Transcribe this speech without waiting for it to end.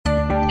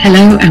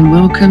Hello and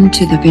welcome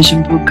to the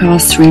Vision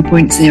Podcast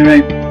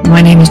 3.0.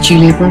 My name is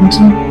Julia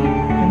Brunton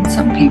and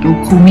some people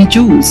call me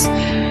Jules.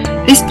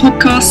 This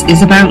podcast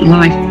is about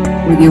life,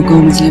 whether your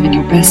goal is living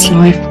your best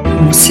life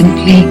or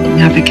simply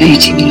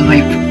navigating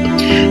life.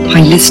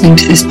 By listening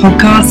to this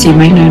podcast, you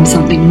may learn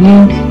something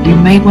new, you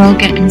may well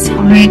get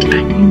inspired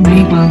and you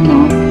may well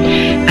laugh.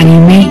 And you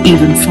may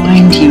even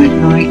find you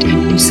ignite a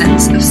new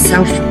sense of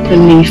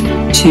self-belief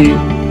too.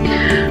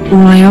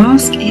 All I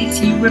ask is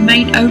you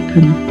remain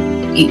open.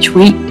 Each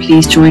week,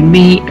 please join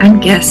me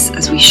and guests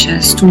as we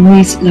share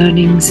stories,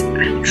 learnings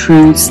and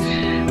truths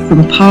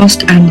from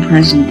past and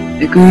present,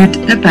 the good,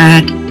 the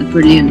bad, the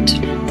brilliant.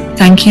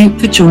 Thank you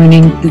for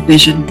joining the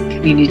Vision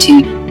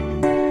community.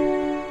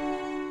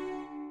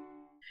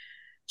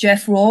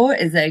 Jeff ROHRER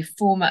is a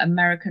former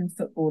American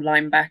football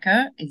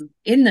linebacker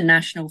in the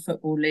National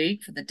Football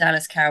League for the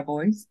Dallas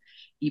Cowboys.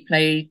 He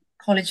played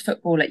college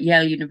football at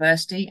Yale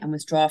University and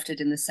was drafted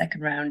in the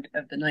second round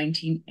of the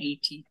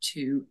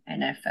 1982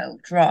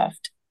 NFL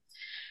draft.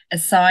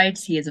 Aside,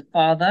 he is a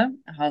father,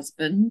 a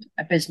husband,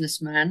 a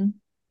businessman,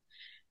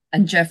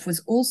 and Jeff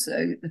was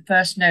also the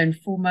first known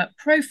former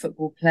pro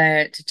football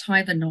player to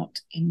tie the knot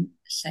in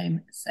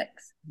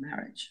same-sex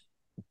marriage.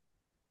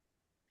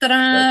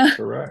 Ta-da! That's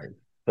correct.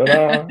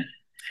 Ta-da!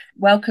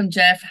 Welcome,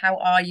 Jeff. How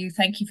are you?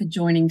 Thank you for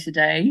joining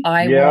today.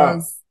 I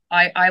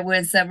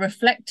was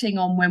reflecting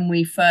on when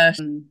we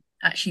first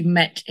actually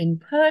met in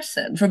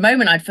person. For a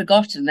moment, I'd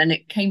forgotten, then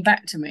it came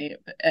back to me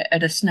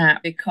at a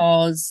snap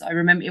because I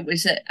remember it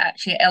was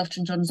actually at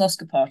Elton John's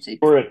Oscar party.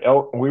 We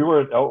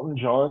were at Elton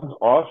John's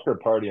Oscar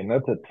party, and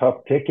that's a tough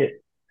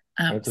ticket.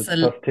 That's a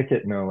tough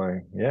ticket in LA.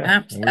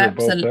 Yeah, we were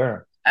both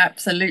there.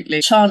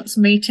 Absolutely. Chance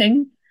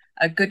meeting.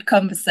 A good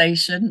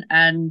conversation,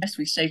 and yes,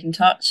 we stayed in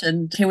touch,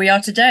 and here we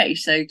are today.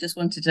 So just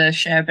wanted to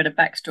share a bit of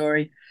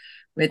backstory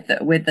with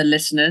the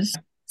listeners,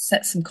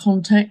 set some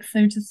context,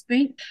 so to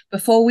speak.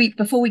 Before we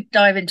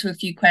dive into a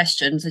few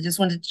questions, I just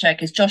wanted to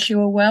check, is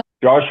Joshua well?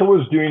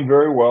 Joshua's doing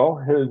very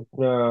well.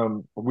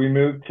 We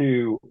moved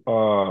to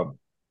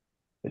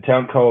a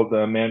town called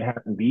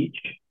Manhattan Beach,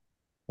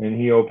 and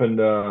he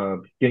opened a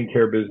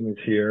skincare business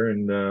here,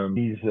 and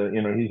he's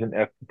an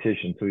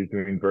esthetician, so he's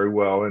doing very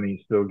well, and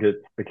he still gets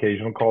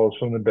occasional calls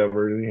from the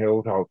Beverly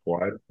Hills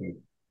housewives.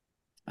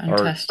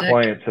 Fantastic. Our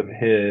clients of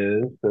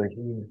his.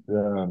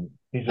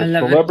 He's a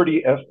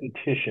celebrity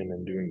esthetician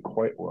and doing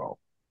quite well.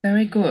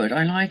 Very good.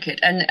 I like it.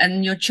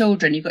 And your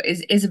children, you've got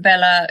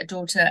Isabella, a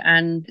daughter,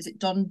 and is it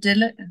Don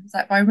Dillon? Is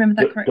that, if I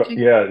remember that correctly?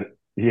 Yeah,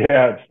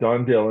 it's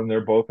Don Dillon.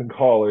 They're both in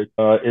college.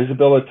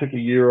 Isabella took a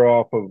year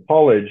off of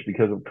college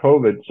because of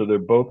COVID, so they're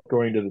both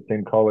going to the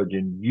same college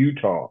in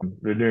Utah.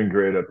 They're doing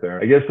great up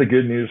there. I guess the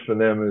good news for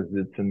them is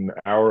it's an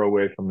hour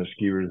away from the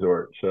ski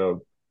resort,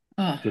 so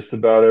just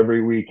about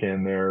every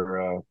weekend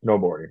they're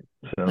snowboarding.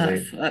 So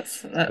they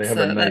have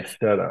a nice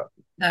setup.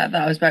 That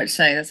I was about to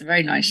say, that's a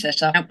very nice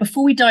setup. Now,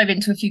 before we dive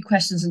into a few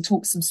questions and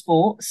talk some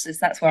sports,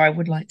 that's where I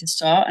would like to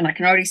start. And I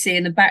can already see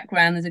in the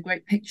background there's a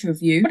great picture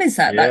of you. What is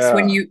that? Yeah. That's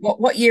when you.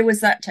 What year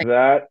was that taken?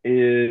 That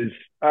is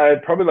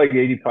probably like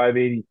 85,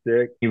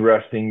 86.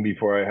 Resting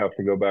before I have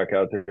to go back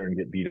out there and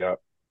get beat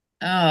up.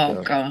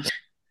 Oh gosh!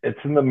 It's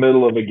in the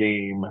middle of a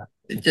game.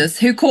 Just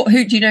who caught?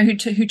 Who do you know who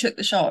took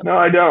the shot? No,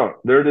 I don't.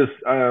 They're just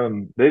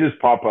they just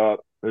pop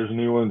up. There's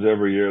new ones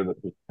every year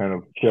that just kind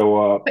of show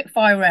up. Quick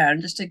fire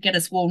round just to get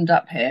us warmed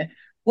up here.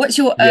 What's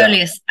your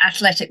earliest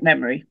athletic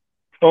memory?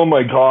 Oh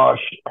my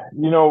gosh!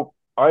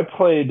 I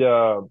played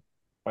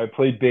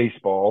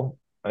baseball.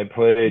 I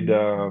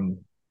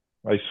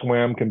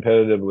swam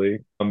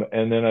competitively,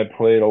 and then I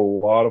played a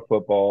lot of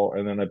football,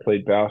 and then I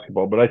played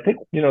basketball. But I think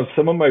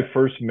some of my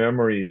first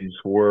memories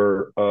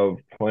were of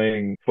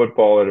playing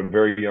football at a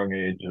very young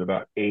age, at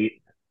about 8.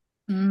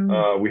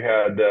 We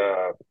had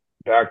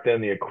back then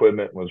the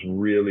equipment was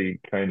really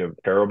kind of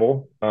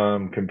terrible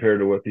compared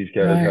to what these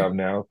guys have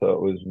now. So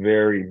it was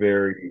very,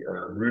 very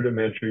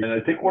rudimentary. And I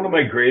think one of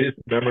my greatest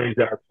memories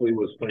actually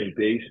was playing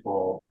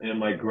baseball. And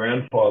my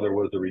grandfather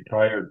was a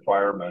retired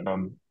fireman.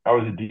 I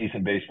was a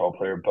decent baseball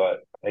player,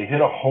 but I hit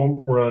a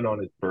home run on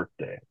his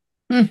birthday.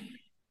 So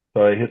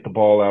I hit the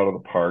ball out of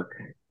the park.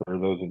 For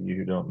those of you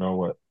who don't know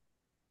what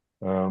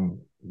the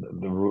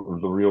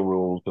real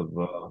rules of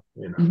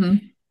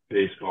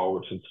baseball,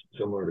 which is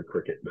similar to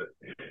cricket, but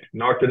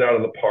knocked it out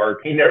of the park.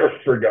 He never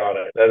forgot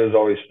it. That has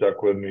always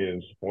stuck with me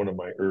as one of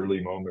my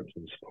early moments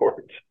in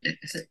sports.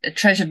 It's a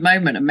treasured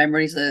moment, and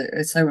memories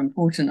are so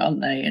important,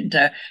 aren't they? And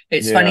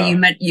it's funny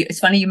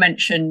you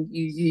mentioned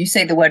you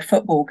say the word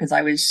football, because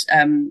I was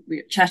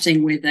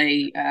chatting with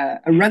a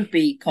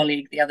rugby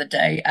colleague the other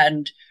day,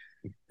 and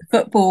the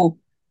football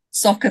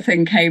soccer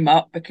thing came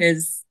up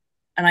because.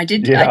 And I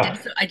did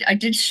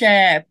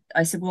share.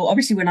 I said, well,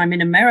 obviously, when I'm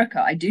in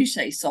America, I do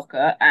say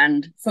soccer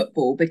and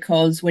football,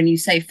 because when you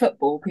say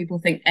football, people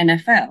think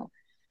NFL.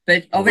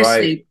 But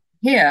obviously,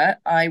 here,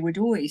 I would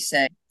always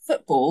say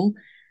football,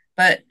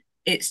 but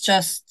it's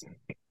just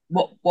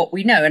what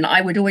we know. And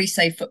I would always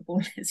say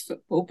football is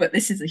football, but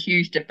this is a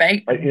huge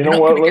debate. You know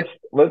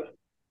what?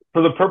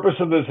 for the purpose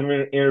of this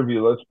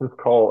interview, let's just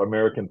call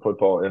American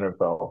football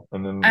NFL,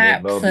 and then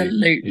that'll be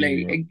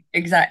Absolutely. easier.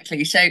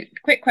 Exactly. So,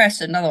 quick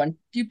question, another one.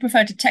 Do you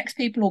prefer to text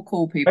people or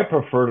call I people?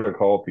 prefer to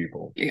call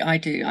people. Yeah, I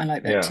do. I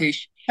like that Yeah. too.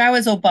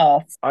 Showers or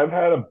baths? I've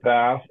had a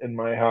bath in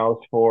my house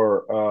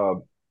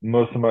for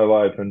most of my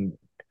life, and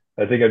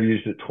I think I've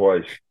used it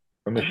twice.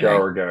 I'm a Okay.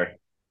 shower guy.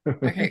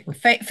 Okay.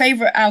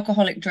 Favorite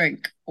alcoholic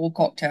drink or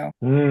cocktail?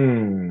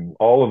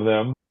 All of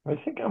them. I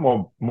think I'm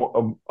a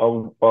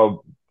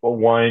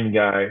wine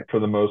guy for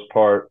the most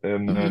part,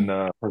 and then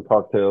Hmm. for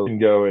cocktails, can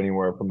go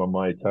anywhere from a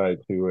Mai Tai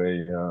to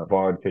a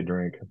vodka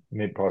drink,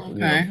 maybe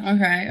possibly, Okay.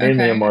 Okay.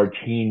 mainly a Okay.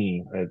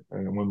 martini,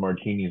 when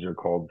martinis are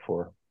called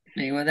for.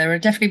 Okay, well, there are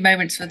definitely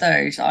moments for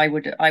those. I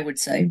would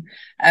say.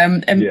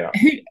 And Yeah.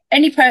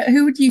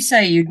 who would you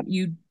say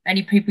you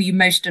any people you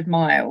most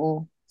admire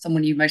or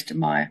someone you most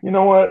admire? You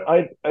know what?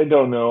 I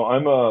don't know.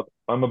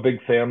 I'm a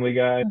big family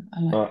guy. I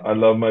like that. I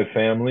love my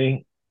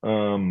family.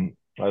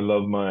 I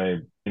love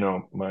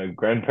my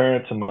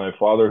grandparents and my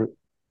father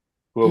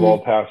who have all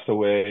Mm. passed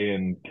away,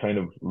 and kind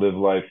of live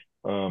life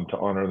to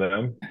honor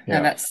them.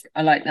 No, Yeah.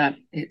 I like that.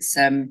 It's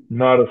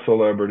Not a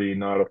celebrity,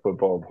 not a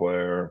football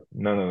player,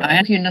 none of I that.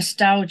 have your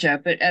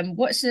nostalgia, but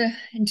what's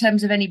in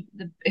terms of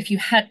if you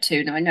had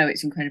to, now I know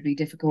it's incredibly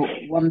difficult,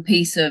 one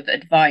piece of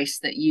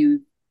advice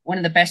one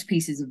of the best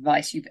pieces of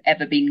advice you've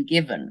ever been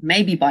given,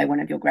 maybe by one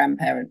of your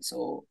grandparents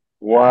or,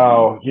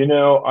 Wow.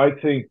 I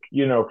think,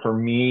 for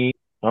me,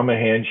 I'm a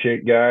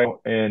handshake guy,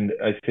 and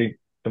I think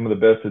some of the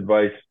best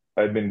advice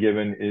I've been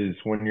given is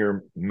when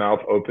your mouth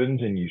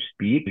opens and you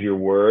speak your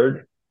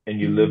word and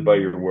you live by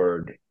your mm,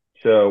 word.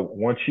 So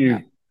once yeah,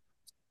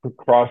 you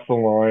cross the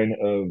line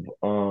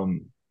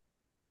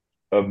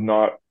of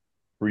not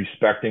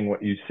respecting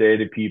what you say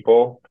to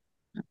people,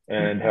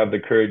 and have the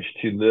courage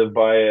to live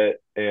by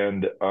it,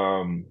 and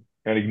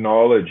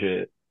acknowledge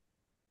it,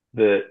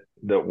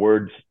 that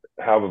words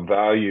have a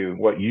value.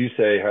 What you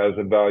say has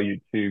a value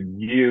to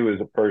you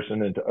as a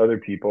person and to other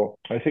people.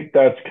 I think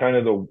that's kind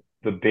of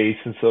the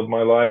basis of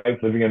my life,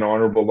 living an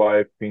honorable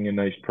life, being a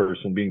nice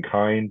person, being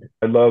kind.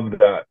 I love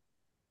that.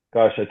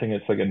 Gosh, I think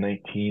it's like a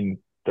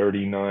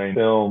 1939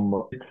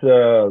 film.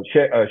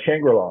 It's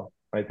Shangri-La.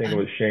 I think it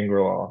was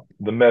Shangri-La.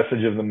 The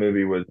message of the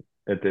movie was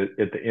at the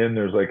end.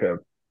 There's like a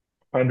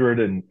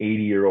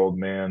 180-year-old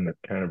man that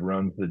kind of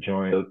runs the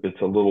joint. It's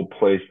a little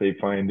place they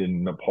find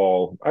in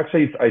Nepal.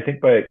 Actually, I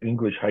think by an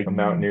English hiking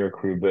mountaineer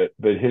crew, but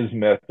his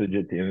message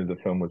at the end of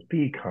the film was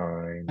be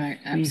kind. right,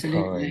 Be kind.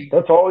 absolutely.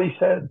 That's all he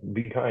said.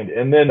 Be kind.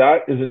 And then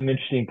that is an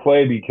interesting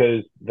play,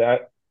 because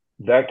that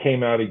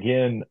came out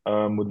again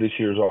with this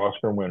year's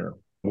Oscar winner,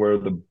 where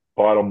the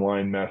bottom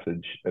line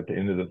message at the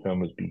end of the film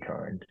was be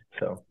kind.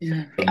 So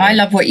Yeah. from I there.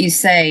 love what you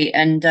say.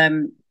 And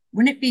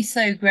wouldn't it be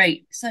so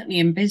great, certainly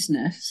in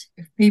business,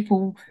 if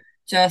people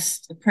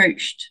just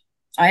approached?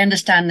 I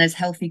understand there's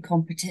healthy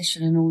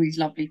competition and all these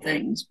lovely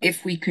things.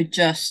 If we could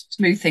just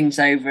smooth things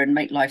over and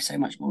make life so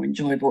much more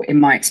enjoyable, in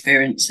my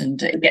experience,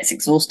 and it gets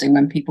exhausting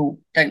when people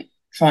don't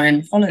try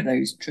and follow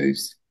those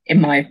truths,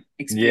 in my Yeah,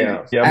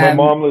 experience. yeah.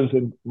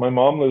 My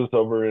mom lives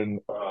over in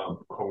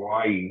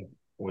Hawaii,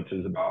 which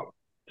is about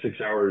 6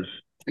 hours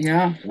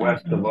Yeah.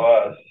 west of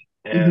us.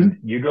 And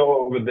Hmm. you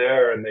go over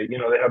there, and they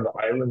have the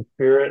island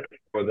spirit,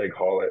 what they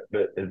call it.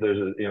 But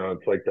there's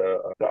it's like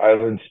the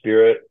island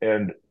spirit.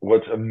 And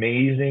what's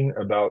amazing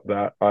about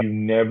that, you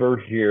never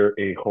hear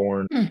a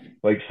horn.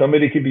 Like,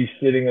 somebody could be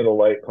sitting at a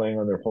light playing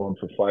on their phone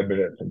for 5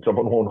 minutes, and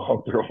someone won't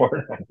honk their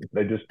horn.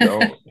 They just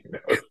don't.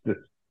 It's just,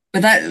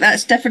 But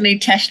that's definitely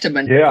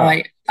testament.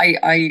 yeah,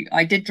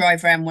 I did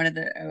drive around one of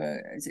the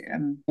is it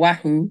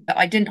Wahoo.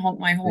 I didn't honk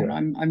my horn.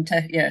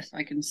 yeah. Yes,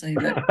 I can say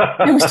that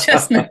there was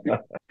just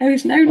there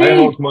was no I need.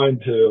 honk mine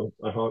too.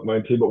 I honk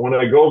mine too. But when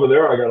I go over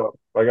there, I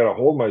gotta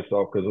hold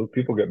myself, because those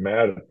people get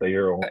mad if they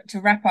hear a horn. But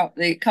to wrap up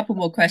the couple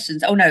more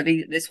questions. Oh no,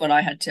 this one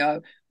I had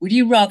to. Would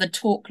you rather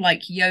talk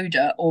like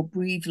Yoda or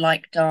breathe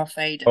like Darth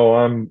Vader? Oh,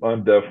 I'm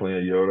definitely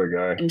a Yoda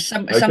guy.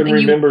 And I can something you.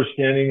 remember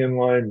standing in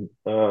line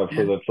for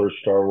Yeah. the first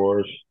Star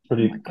Wars. Oh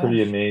my Pretty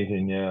gosh.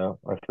 amazing. Yeah,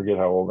 I forget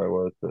how old I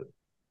was, but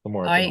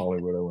somewhere up in I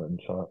Hollywood, I went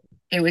and saw it.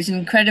 It was an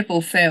incredible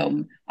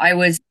film. I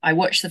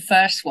watched the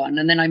first one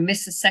and then I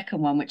missed the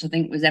second one, which I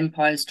think was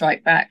Empire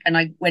Strike Back, and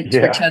I went to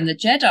Yeah. Return the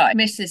Jedi. I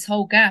missed this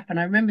whole gap, and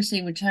I remember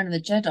seeing Return of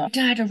the Jedi.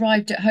 Dad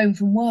arrived at home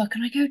from work,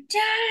 and I go,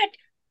 Dad,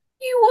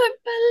 you won't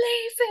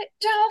believe it.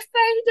 Darth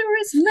Vader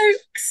is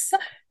Luke's,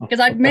 because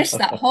I'd missed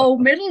that whole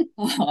middle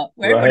part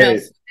where everyone else Right.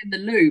 was in the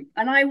loop,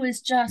 and I was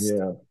just.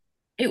 Yeah.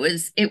 It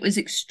was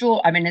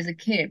extraordinary. I mean, as a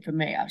kid, for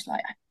me, I was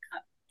like,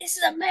 this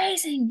is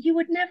amazing. You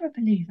would never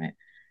believe it.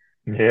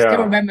 Still Yeah.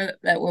 remember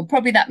that, well,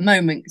 probably that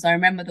moment, because I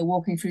remember the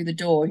walking through the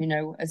door,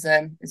 as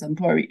I'm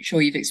probably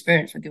sure you've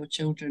experienced with your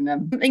children.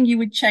 Something you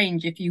would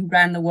change if you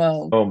ran the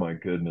world. Oh my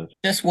goodness.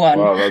 Just one.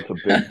 Wow, that's a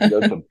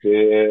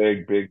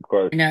big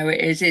question.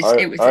 It is.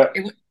 I I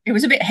It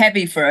was a bit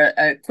heavy for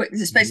a quick.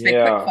 It's supposed to be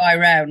a quick yeah. fire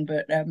round,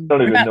 but I don't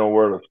what even about? know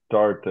where to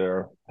start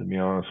there, to be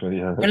honest with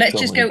you. Well, There's let's so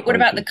just many go. What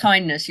about the places.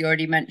 kindness you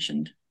already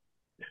mentioned?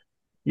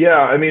 Yeah,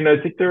 I mean,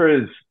 I think there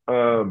is.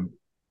 Um,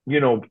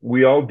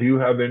 we all do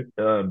have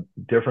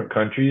different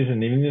countries,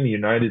 and even in the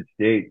United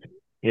States,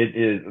 it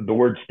is the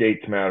word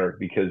states matter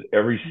because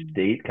every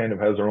state kind of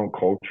has their own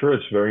culture.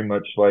 It's very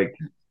much like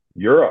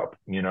Europe,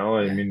 I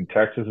Yeah. mean,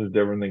 Texas is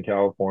different than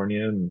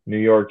California, and New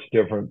York's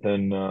different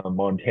than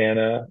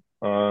Montana.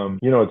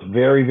 It's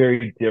very,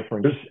 very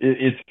different.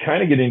 It's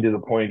kind of getting to the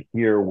point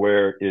here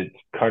where it's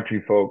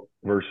country folk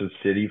versus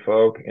city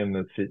folk, and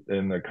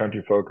the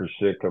country folk are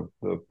sick of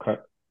the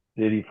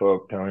city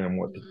folk telling them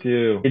what to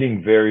do.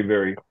 Getting very,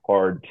 very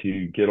hard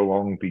to get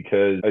along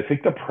because I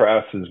think the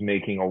press is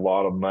making a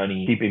lot of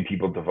money keeping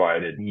people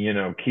divided.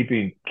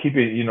 Keeping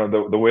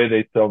the way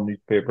they sell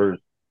newspapers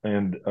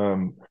and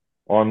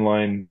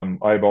online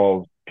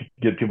eyeballs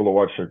get people to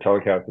watch their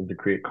telecasts to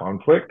create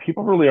conflict.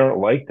 People really aren't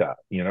like that.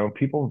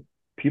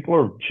 People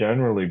are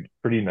generally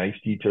pretty nice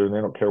to each other. They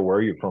don't care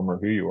where you're from or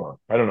who you are.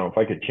 I don't know if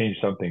I could change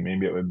something.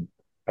 Maybe it would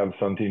have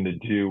something to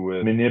do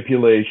with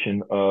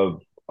manipulation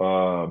of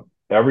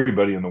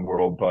everybody in the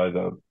world by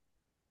the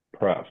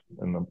press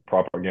and the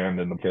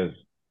propaganda, because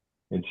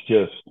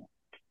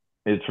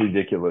it's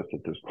ridiculous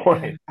at this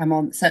point. Yeah.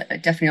 I'm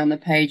definitely on the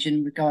page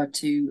in regard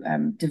to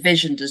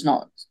division does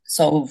not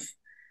solve.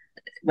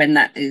 When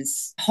that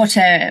is hot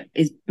air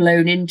is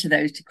blown into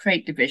those to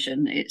create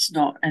division, it's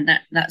not, and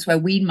that's where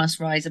we must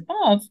rise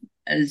above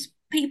as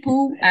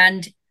people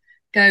and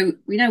go,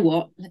 you know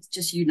what, let's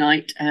just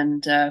unite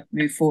and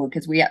move forward,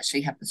 because we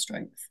actually have the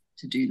strength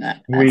to do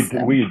that.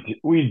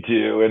 We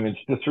do, and it's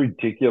just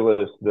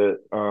ridiculous that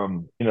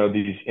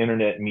these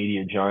internet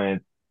media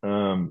giants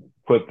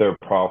put their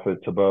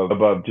profits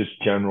above just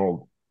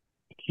general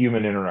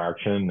human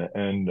interaction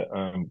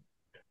and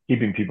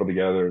keeping people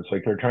together. It's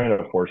like they're trying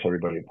to force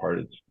everybody apart.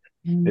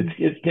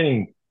 It's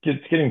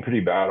getting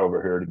pretty bad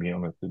over here, to be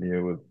honest with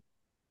you, with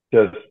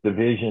just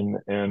division,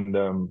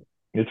 and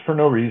it's for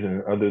no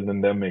reason other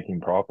than them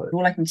making profit.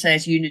 All I can say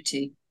is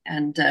unity,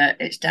 and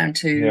it's down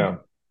to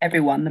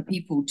everyone, the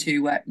people,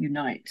 to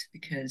unite,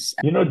 because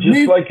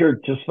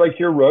just like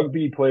your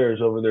rugby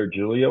players over there,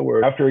 Julia,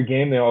 where after a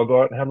game they all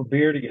go out and have a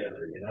beer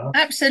together.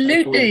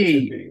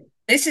 Absolutely.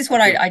 This is what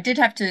I did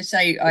have to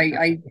say.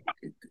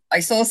 I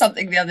saw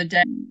something the other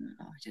day,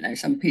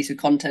 some piece of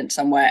content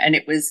somewhere, and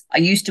it was, I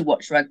used to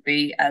watch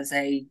rugby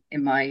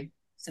in my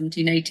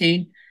 17,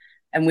 18,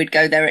 and we'd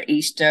go there at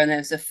Easter and there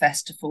was a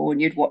festival and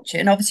you'd watch it,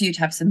 and obviously you'd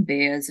have some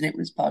beers and it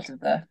was part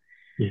of the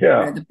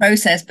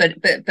process, but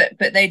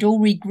they'd all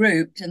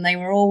regrouped and they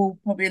were all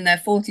probably in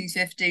their 40s,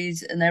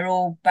 50s, and they're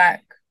all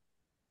back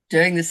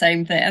doing the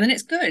same thing. I mean,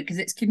 it's good because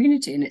it's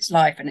community and it's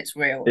life and it's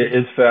real.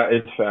 It's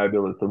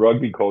fabulous. The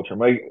rugby culture.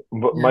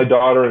 My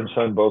daughter and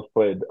son both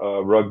played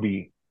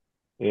rugby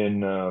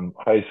in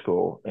high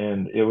school,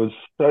 and it was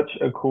such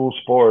a cool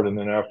sport. And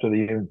then after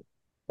the end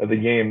of the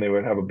game, they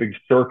would have a big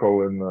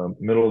circle in the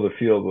middle of the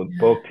field with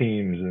both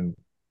teams, and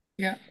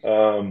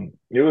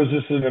it was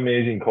just an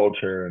amazing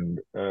culture. And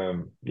I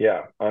don't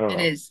know.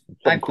 It is.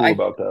 Something cool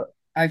about that.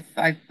 I've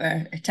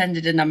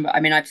attended a number. I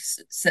mean, I've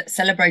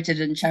celebrated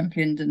and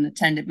championed and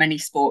attended many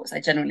sports. I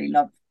generally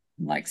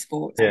like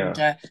sports,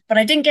 but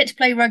I didn't get to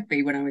play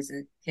rugby when I was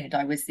a kid.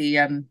 I was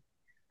the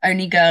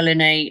only girl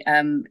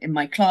in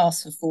my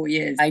class for 4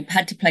 years. I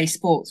had to play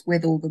sports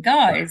with all the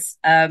guys.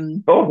 There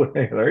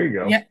you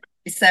go. Yeah.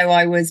 So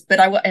I was,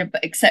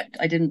 except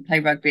I didn't play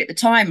rugby at the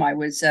time. I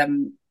was.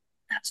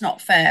 That's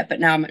not fair, but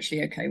now I'm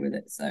actually okay with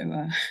it. So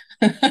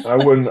I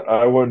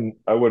wouldn't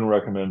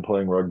recommend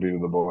playing rugby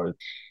with the boys.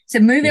 So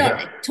moving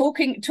on,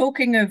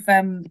 talking of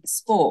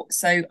sport.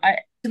 So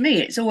to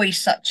me, it's always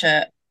such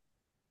the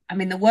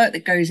work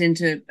that goes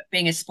into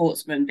being a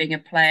sportsman, being a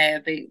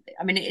player, it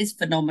is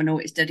phenomenal.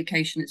 It's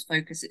dedication, it's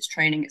focus, it's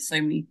training, it's so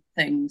many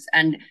things.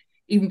 And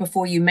even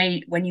before you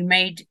made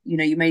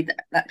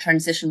that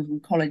transition from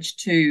college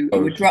to,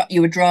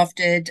 you were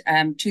drafted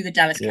to the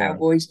Dallas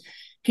Cowboys.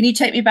 Can you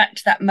take me back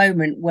to that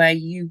moment where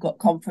you got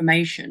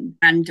confirmation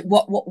and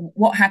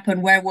what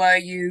happened? Where were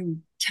you?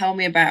 Tell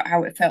me about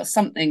how it felt.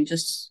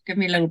 Just give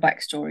me a little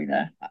backstory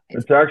there.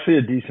 It's actually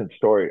a decent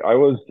story. I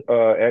was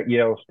at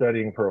Yale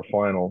studying for a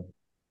final.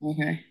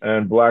 Okay.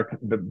 And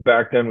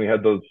back then we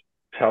had those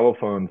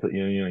telephones that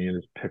you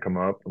just pick them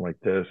up like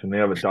this, and they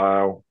have a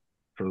dial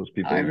for those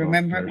people. I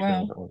remember it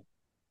well.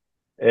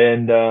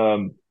 And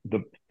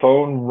the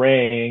phone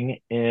rang,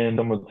 and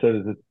someone said,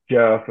 "Is it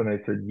Jeff?" And I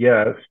said,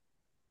 "Yes."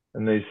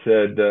 And they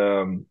said,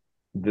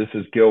 "This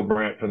is Gil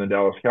Brandt from the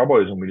Dallas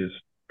Cowboys, and we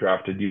just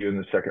drafted you in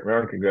the second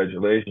round.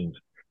 Congratulations."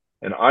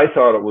 And I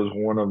thought it was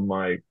one of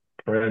my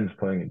friends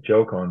playing a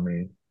joke on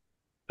me.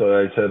 So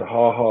I said,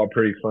 "Ha ha,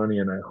 pretty funny,"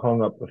 and I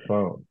hung up the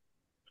phone.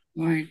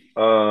 Right.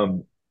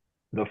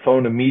 The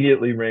phone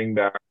immediately rang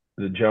back.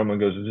 The gentleman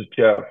goes, "Is this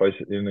Jeff?"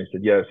 And they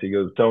said, "Yes." He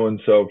goes,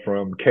 "So-and-so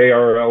from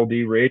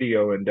KRLD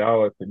radio in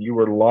Dallas, and you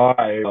were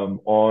live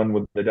on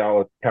with the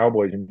Dallas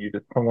Cowboys, and you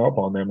just hung up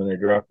on them, and they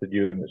drafted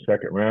you in the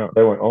second round."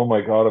 I went, "Oh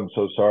my God, I'm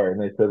so sorry."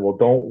 And they said, "Well,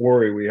 don't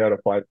worry. We had a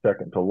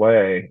 5-second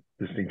delay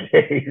just in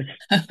case."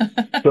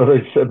 So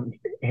they said,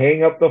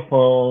 "Hang up the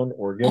phone.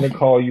 We're going to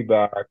call you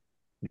back.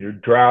 You're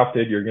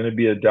drafted. You're going to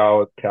be a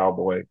Dallas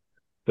Cowboy."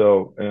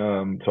 So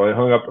I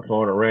hung up the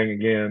phone. It rang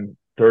again.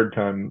 third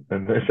time,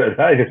 and they said,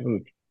 "Hi, this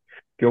is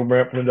Gil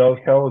Brandt from the Dallas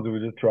Cowboys. We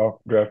just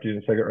drafted you in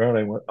the second round."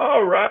 I went,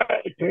 "All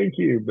right, thank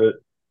you." But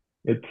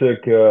it took.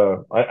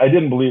 I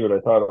didn't believe it. I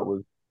thought it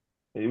was.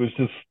 It was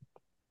just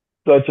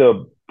such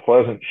a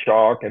pleasant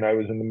shock, and I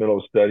was in the middle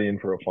of studying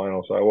for a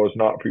final, so I was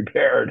not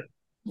prepared.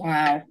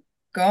 Wow.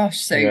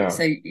 Gosh. Yeah,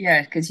 So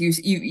yeah, because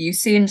you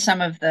see in some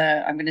of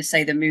the, I'm going to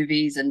say, the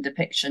movies and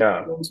depictions,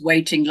 yeah, everyone's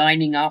waiting,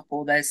 lining up,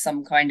 or there's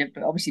some kind of,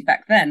 but obviously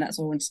back then, that's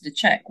all I wanted to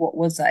check. What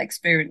was that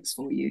experience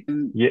for you?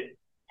 yeah,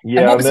 And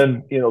yeah. what And was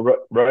then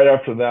right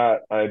after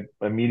that, I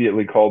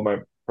immediately called my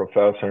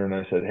professor and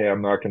I said, "Hey,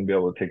 I'm not going to be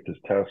able to take this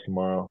test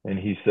tomorrow." And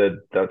he said,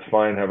 "That's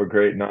fine. Have a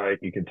great night.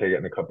 You can take it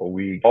in a couple of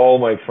weeks." All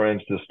my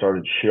friends just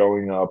started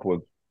showing up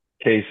with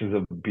cases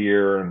of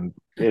beer, and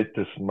it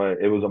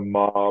was a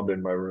mob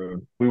in my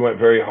room. We went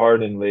very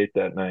hard and late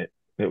that night.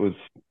 It was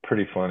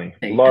pretty funny.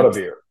 A lot of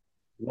beer,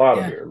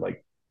 yeah.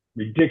 like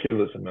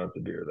ridiculous amounts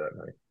of beer that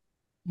night.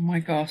 Oh my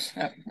gosh.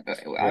 Yeah.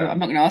 I'm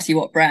not going to ask you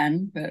what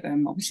brand, but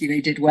obviously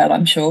they did well,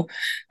 I'm sure.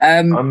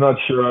 Um, I'm not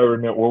sure I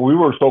remember. Well, we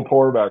were so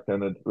poor back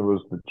then that it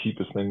was the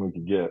cheapest thing we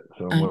could get.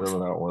 So uh, whatever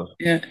that was.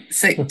 yeah.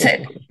 So,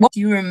 what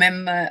do you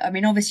remember? I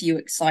mean, obviously you were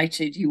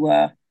excited. You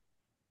were.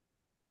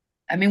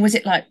 I mean, was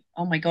it like,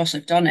 oh my gosh,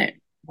 I've done it?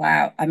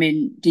 Wow. I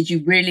mean, did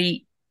you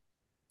really?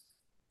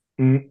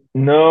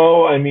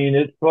 No, I mean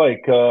it's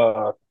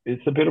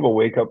a bit of a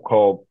wake up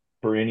call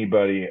for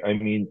anybody. I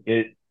mean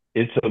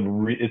it's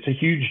a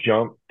huge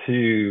jump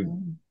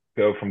to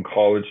go from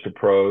college to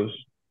pros.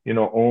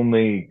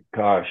 Only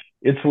gosh,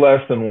 it's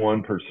less than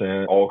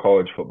 1% all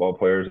college football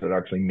players that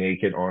actually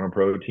make it on a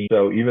pro team.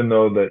 So even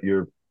though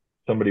that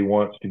somebody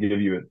wants to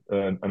give you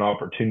an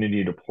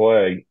opportunity to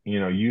play,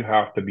 you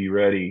have to be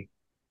ready.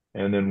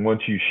 And then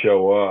once you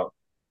show up,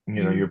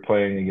 you're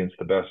playing against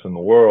the best in the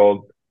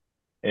world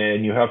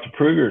and you have to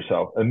prove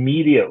yourself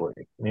immediately,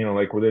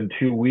 like within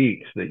 2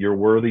 weeks that you're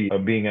worthy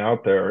of being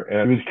out there.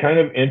 And it was kind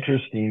of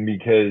interesting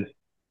because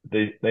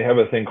they have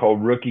a thing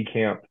called rookie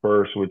camp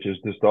first, which is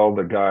just all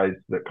the guys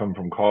that come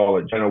from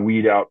college, kind of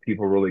weed out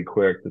people really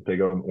quick that they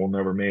go, we'll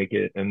never make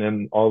it. And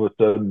then all of a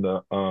sudden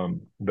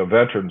the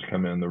veterans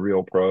come in, the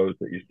real pros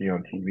that you see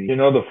on TV.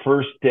 The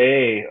first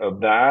day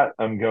of that,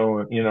 I'm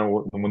going,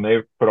 when they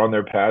put on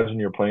their pads and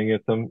you're playing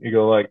against them, you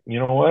go like, you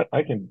know what?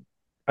 I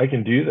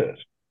can do this.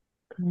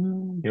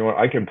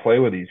 I can play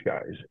with these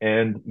guys.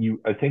 And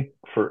I think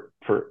for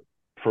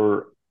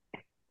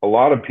a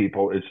lot of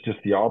people, it's just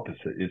the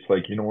opposite. It's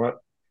like, you know what?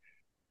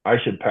 I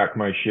should pack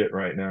my shit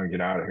right now and get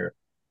out of here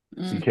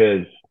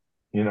because,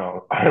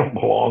 I don't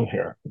belong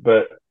here.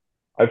 But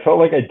I felt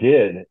like I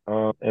did.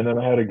 And then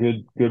I had a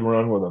good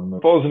run with them.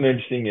 Football is an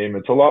interesting game.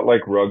 It's a lot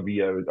like rugby.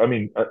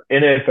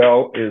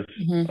 NFL is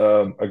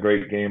a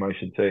great game, I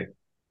should say.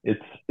 I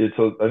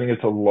think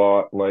it's a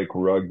lot like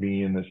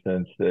rugby in the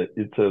sense that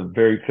it's a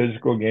very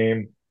physical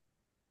game,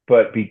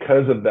 but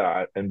because of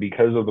that and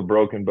because of the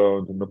broken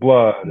bones and the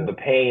blood and the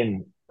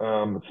pain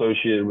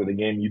associated with the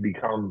game, you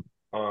become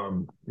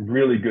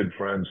really good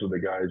friends with the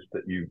guys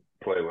that you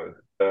play with.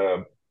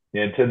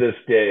 And to this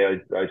day,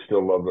 I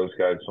still love those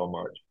guys so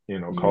much.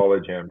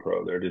 College and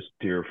pro, they're just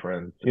dear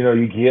friends.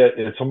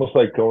 It's almost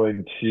like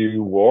going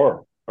to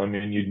war. I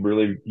mean, you'd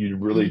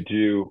really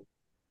do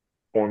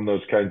form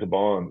those kinds of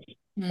bonds.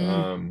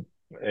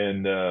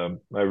 And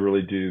I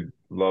really do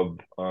love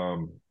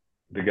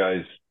the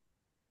guys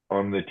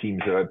on the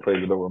teams that I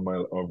played with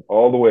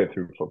all the way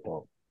through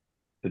football.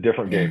 It's a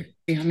different game.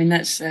 I mean,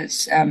 that's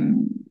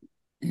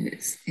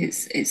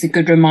it's a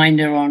good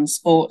reminder on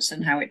sports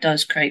and how it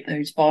does create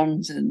those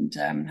bonds and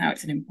how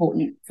it's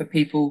important for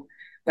people,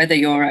 whether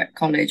you're at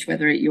college,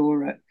 whether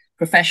you're a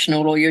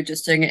professional or you're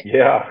just doing it.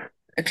 Yeah.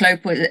 A club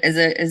as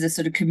a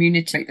sort of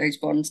community, those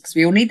bonds, because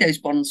we all need those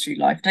bonds through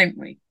life, don't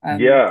we?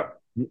 Yeah.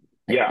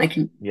 They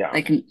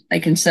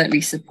can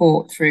certainly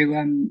support through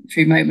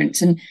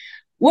moments. And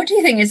what do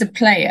you think as a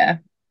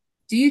player?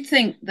 Do you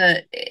think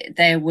that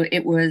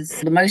it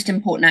was the most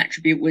important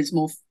attribute was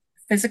more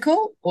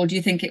physical, or do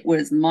you think it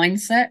was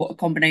mindset, or a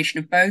combination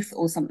of both,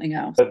 or something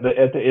else? At the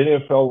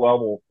NFL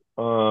level,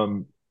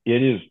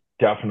 it is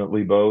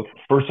definitely both.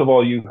 First of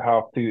all, you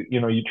have to,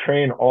 you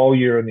train all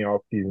year in the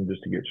off season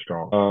just to get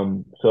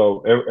strong.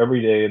 So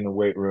every day in the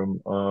weight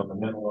room,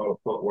 and then a lot of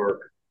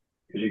footwork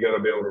because you got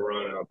to be able to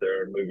run out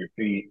there and move your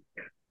feet.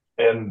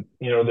 And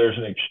there's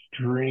an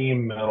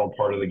extreme mental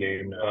part of the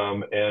game.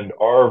 And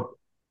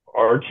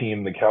our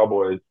team, the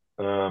Cowboys,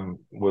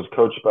 was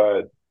coached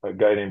by a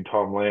guy named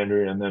Tom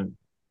Landry, and then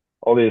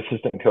all the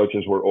assistant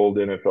coaches were old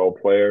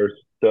NFL players.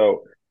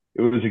 So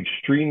it was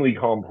extremely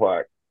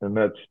complex, and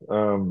that's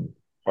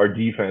our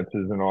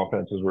defenses and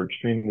offenses were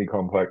extremely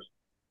complex.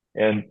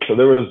 And so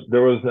there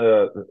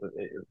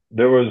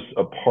was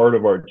a part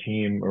of our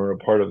team or a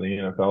part of the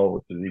NFL,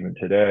 which is even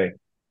today,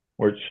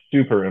 where it's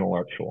super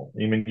intellectual.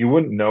 I mean, you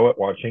wouldn't know it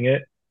watching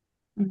it,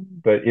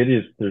 but it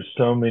is. There's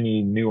so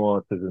many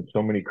nuances and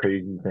so many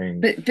crazy things.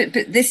 But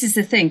this is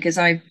the thing, because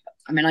I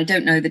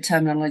don't know the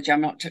terminology. I'm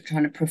not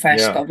trying to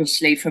profess, but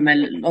obviously from a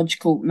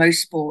logical,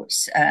 most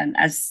sports, and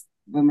as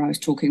when I was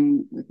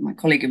talking with my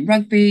colleague in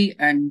rugby,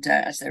 and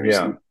as there is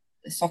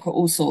soccer,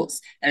 all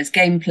sorts. There's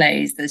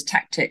gameplays, there's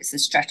tactics,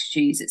 there's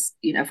strategies. It's,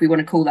 if we want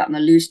to call that in the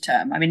loose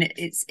term, I mean,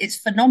 it's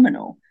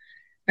phenomenal.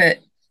 But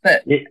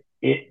it's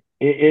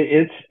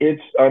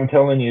I'm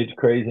telling you, it's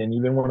crazy. And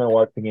even when I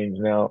watch the games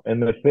now,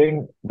 and the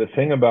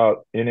thing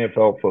about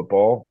NFL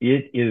football,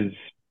 it is,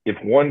 if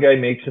one guy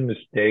makes a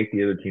mistake,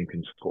 the other team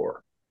can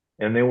score.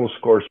 And they will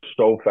score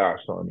so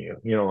fast on you.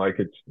 Like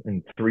it's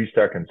in 3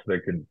 seconds they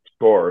can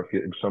score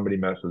if somebody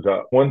messes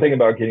up. One thing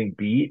about getting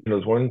beat,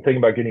 there's one thing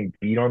about getting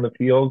beat on the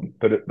field,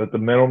 but the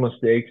mental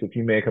mistakes, if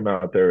you make them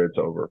out there, it's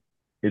over.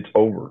 It's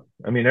over.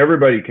 I mean,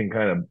 everybody can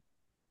kind of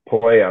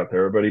play out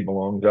there. Everybody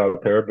belongs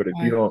out there. But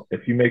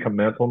if you make a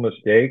mental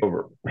mistake,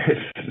 over.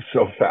 It's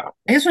so fast.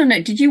 I just want to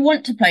know, did you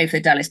want to play for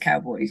the Dallas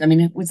Cowboys? I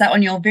mean, was that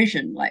on your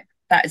vision? Like,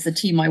 that is the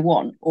team I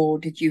want, or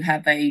did you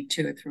have a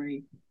 2 or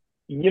 3?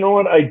 You know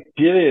what? I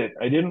didn't.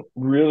 I didn't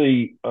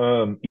really.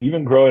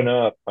 Even growing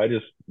up, I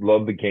just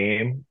loved the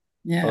game.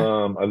 Yeah.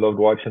 I loved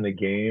watching the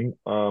game.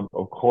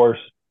 Of course,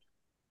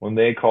 when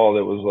they called,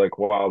 it was like,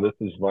 wow, this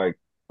is like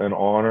an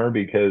honor,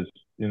 because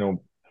the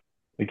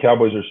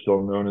Cowboys are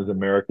still known as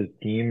America's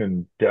team,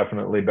 and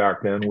definitely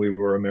back then we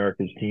were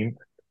America's team.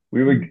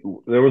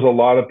 There was a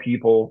lot of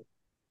people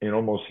in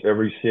almost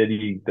every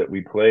city that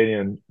we played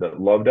in that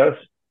loved us.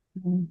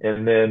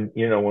 And then,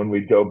 when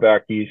we'd go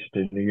back east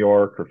to New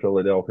York or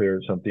Philadelphia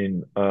or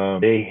something,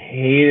 they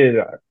hated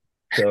us.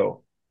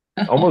 So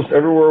almost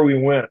everywhere we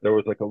went, there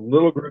was like a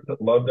little group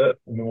that loved us.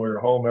 And when we were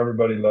home,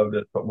 everybody loved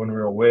us. But when we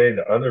were away,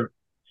 the other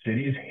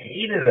cities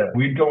hated us.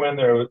 We'd go in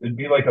there, it'd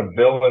be like a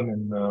villain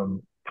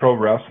in pro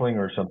wrestling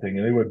or something,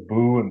 and they would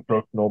boo and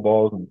throw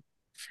snowballs.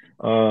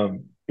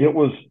 And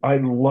I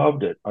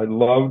loved it. I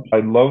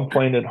loved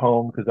playing at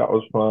home because that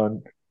was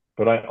fun.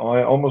 But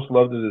I almost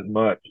loved it as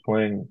much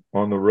playing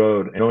on the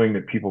road, knowing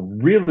that people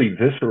really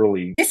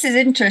viscerally. This is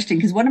interesting,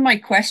 because one of my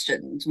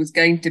questions was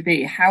going to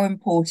be, how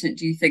important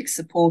do you think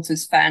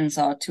supporters, fans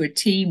are to a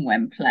team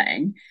when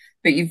playing?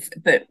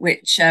 But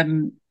which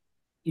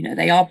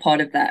they are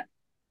part of that.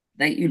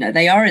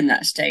 They are in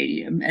that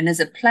stadium, and as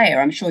a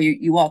player, I'm sure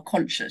you are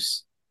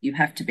conscious. You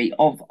have to be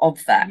of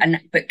that.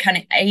 But can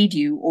it aid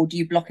you, or do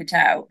you block it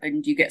out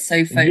and you get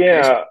so focused?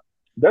 Yeah,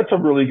 that's a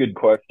really good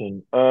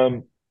question.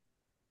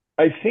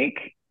 I think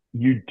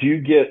you do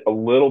get a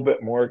little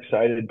bit more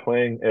excited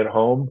playing at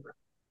home,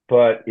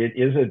 but it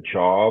is a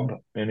job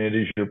and it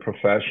is your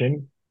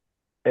profession.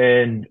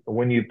 And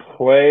when you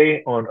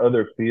play on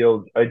other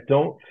fields, I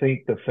don't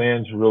think the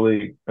fans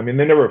really, I mean,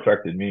 they never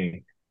affected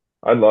me.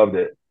 I loved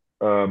it.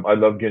 I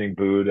loved getting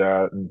booed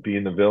at and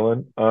being the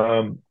villain.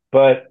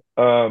 But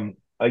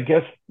I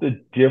guess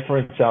the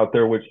difference out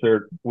there, which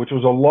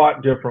was a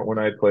lot different when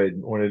I played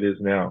when it is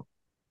now,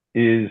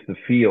 is the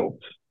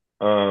fields.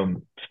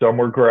 Some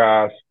were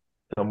grass,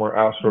 some were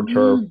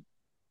AstroTurf.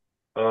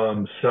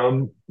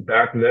 Some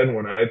back then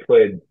when I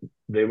played,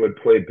 they would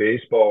play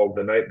baseball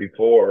the night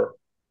before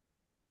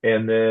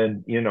and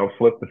then,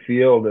 flip the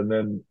field. And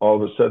then all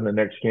of a sudden the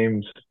next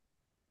game's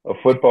a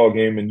football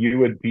game, and you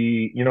would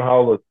be,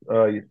 how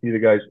you see the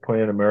guys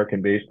playing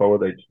American baseball where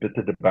they spit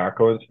the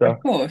tobacco and stuff.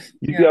 Of course.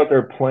 You'd be out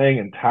there playing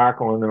and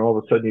tackling, and all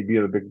of a sudden you'd be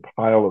at a big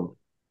pile of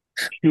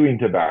chewing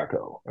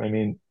tobacco. I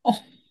mean,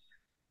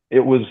 it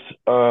was,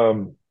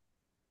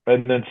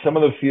 and then some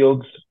of the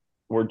fields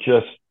were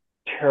just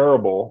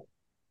terrible,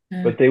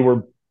 but they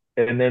were,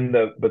 and then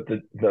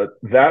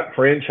that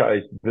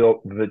franchise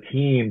built the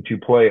team to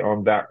play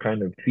on that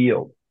kind of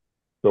field.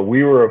 So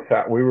we were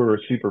a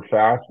super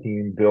fast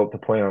team built to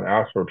play on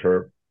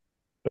AstroTurf,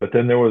 but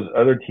then there was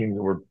other teams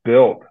that were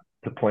built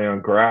to play on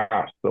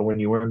grass. So when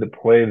you wanted to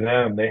play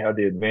them, they had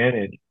the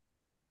advantage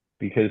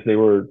because they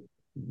were,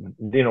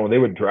 they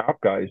would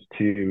draft guys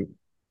to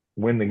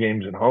win the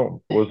games at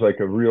home. It was like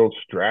a real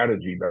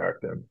strategy back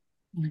then.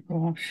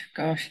 Oh my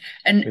gosh.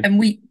 I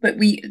mean,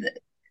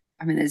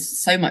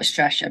 there's so much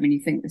strategy. I mean,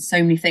 you think there's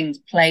so many things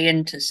play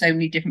into so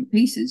many different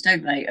pieces,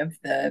 don't they, of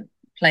the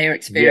player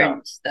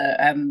experience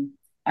that,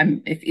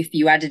 if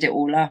you added it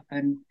all up.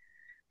 And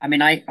I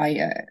mean,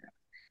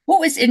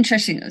 what was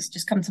interesting that's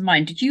just come to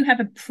mind, did you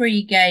have a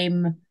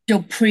pre-game, I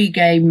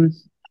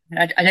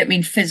don't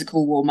mean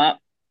physical warm-up.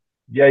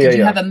 Did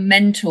you have a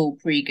mental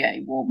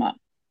pre-game warm-up?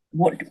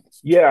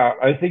 Yeah,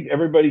 I think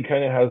everybody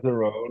kind of has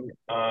their own.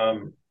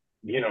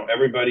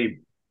 Everybody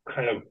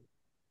kind of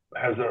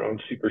has their own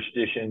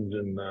superstitions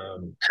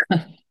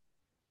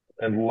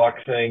and luck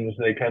things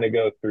they kind of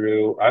go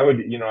through. I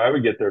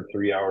would get there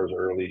 3 hours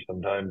early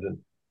sometimes, and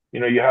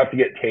you have to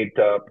get taped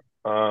up.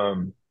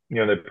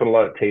 They put a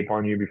lot of tape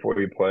on you before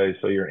you play,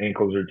 so your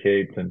ankles are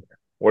taped, and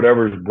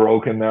whatever's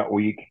broken that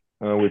week,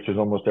 which is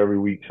almost every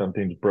week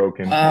something's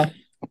broken,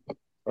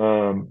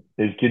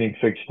 is getting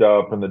fixed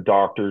up, and the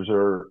doctors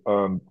are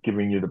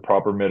giving you the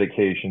proper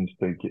medications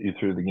to get you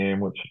through the game,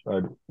 which I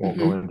won't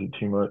go into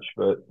too much,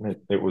 but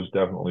it was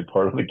definitely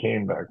part of the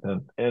game back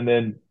then. And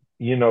then,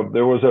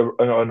 there was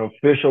an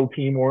official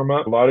team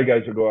warm-up. A lot of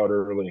guys would go out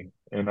early,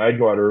 and I'd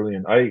go out early,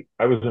 and I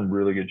was in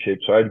really good shape,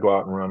 so I'd go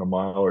out and run a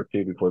mile or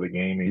two before the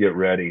game and get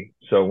ready.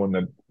 So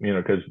when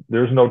because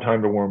there's no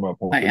time to warm up.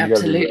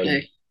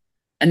 Absolutely.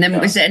 And then Yeah.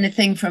 was there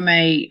anything from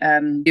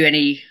do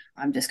any,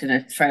 I'm just going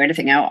to throw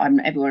anything out.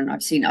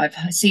 I've seen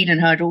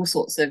and heard all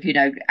sorts of,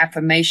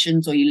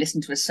 affirmations, or you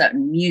listen to a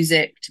certain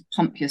music to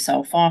pump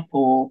yourself up,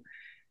 or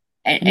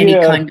any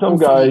Yeah, kind some of,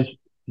 for guys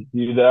you.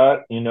 do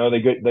that.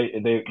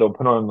 They'll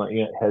put on like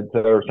a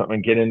headset or something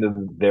and get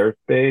into their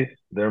space,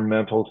 their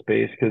mental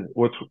space. Because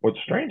what's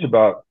strange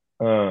about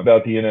the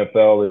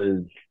NFL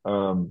is,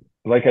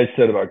 like I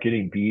said about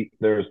getting beat.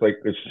 There's like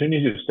as soon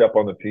as you step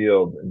on the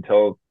field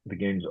until the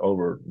game's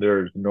over,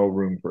 there's no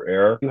room for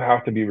error. You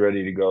have to be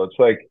ready to go. It's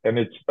like, and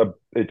it's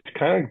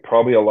kind of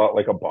probably a lot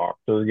like a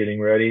boxer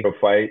getting ready to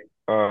fight.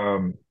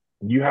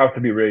 You have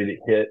to be ready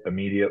to hit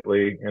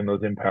immediately, and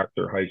those impacts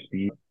are high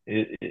speed.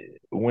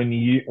 When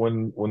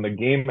the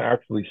game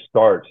actually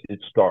starts, it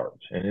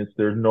starts, and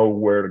there's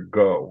nowhere to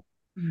go,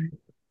 Mm.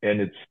 and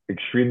it's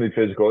extremely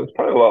physical. It's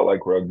probably a lot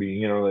like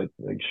rugby, like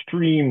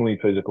extremely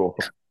physical.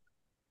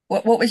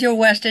 What was your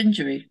worst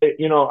injury?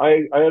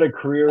 I had a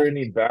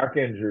career-ending back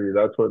injury.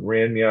 That's what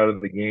ran me out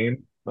of the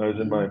game. I was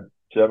in my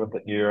seventh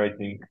year, I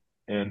think,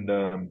 and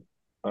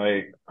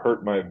I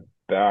hurt my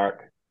back,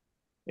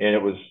 and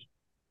it was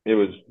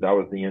that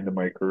was the end of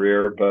my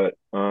career. But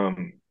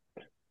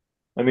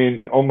I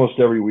mean, almost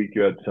every week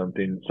you had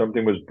something.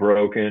 Something was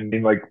broken, I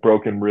mean, like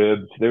broken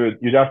ribs.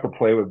 You'd have to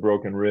play with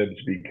broken ribs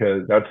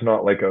because that's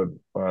not like a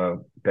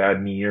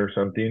bad knee or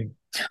something,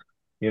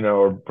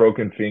 or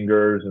broken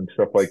fingers and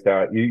stuff like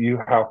that. You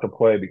have to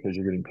play because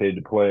you're getting paid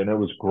to play, and it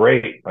was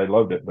great. I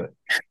loved it,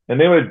 and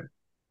they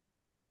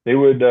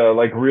would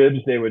like ribs.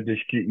 They would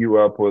just shoot you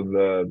up with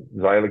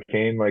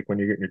xylocaine, like when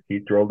you're getting your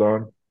teeth drilled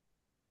on.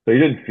 So you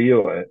didn't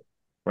feel it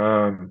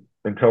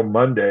until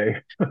Monday,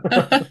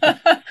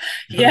 and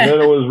Yeah.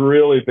 then it was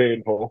really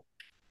painful.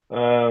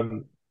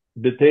 Um,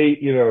 but they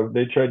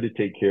tried to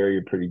take care of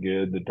you pretty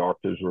good. The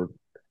doctors were.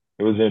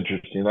 It was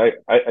interesting.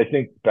 I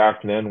think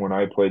back then when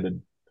I played, the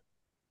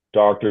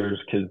doctors,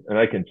 and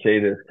I can say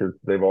this because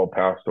they've all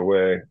passed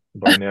away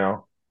by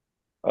now.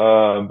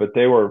 But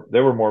they were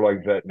more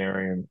like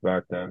veterinarians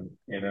back then.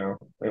 It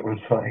was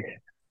like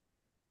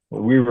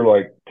we were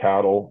like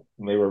cattle,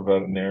 and they were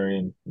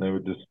veterinarians. And they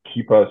would just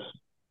keep us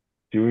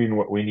doing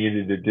what we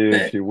needed to do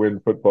But, to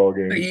win football but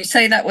games. you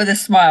say that with a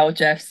smile,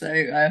 Jeff. So,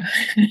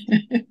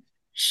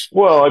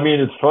 Well, I mean,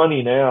 it's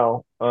funny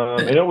now,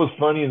 and it was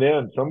funny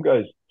then. Some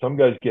guys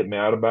get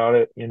mad about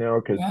it,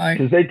 because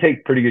right. they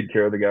take pretty good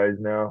care of the guys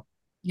now,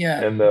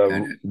 Yeah. and Okay.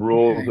 the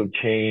rules Okay. have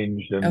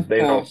changed, and Of they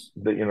don't, course.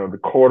 the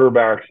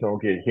quarterbacks don't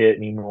get hit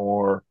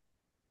anymore.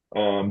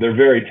 They're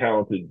very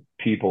talented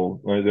people.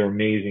 Like, they're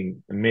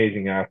amazing,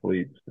 amazing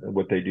athletes.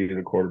 What they do to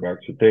the quarterbacks.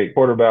 But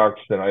quarterbacks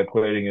that I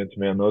played against,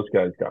 man, those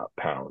guys got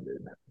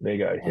pounded. They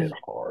got hit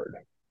Right. hard.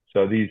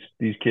 So these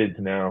kids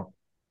now,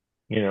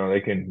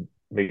 they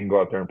can go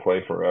out there and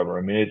play forever.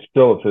 I mean, it's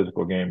still a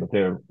physical game, but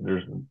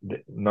there's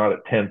not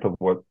a tenth of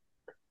what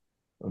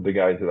the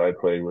guys that I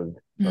played with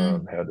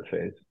Mm. had to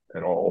face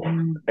at all.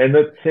 Mm. And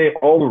that's same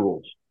all the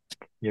rules.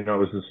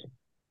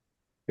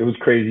 It was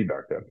crazy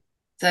back then.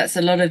 So that's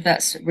a lot of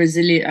that's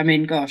resilient. I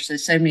mean, gosh,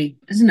 there's so many,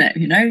 isn't it?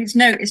 It's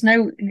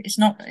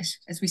not,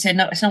 as we said,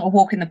 no, it's not a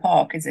walk in the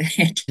park, is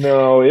it?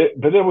 No,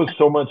 but it was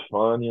so much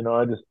fun.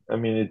 I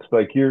mean, it's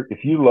like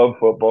if you love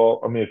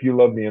football, I mean, if you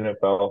love the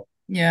NFL,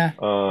 Yeah.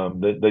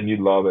 then you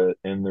love it,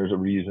 and there's a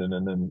reason.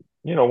 And then,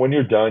 when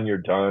you're done, you're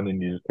done,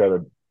 and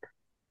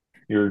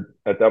you're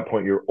at that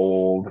point, you're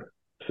old.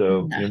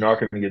 So No. you're not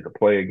going to get to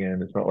play again.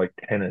 It's not like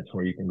tennis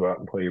where you can go out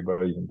and play your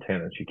buddies in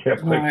tennis. You can't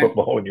play Right.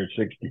 football when you're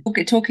 60.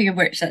 Okay, talking of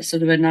which, that's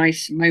sort of a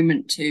nice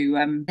moment to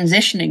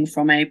transitioning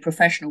from a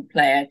professional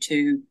player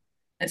to,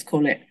 let's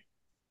call it,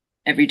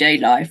 everyday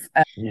life.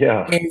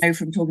 Yeah.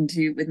 From talking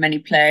to with many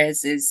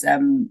players is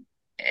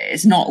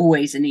it's not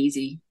always an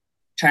easy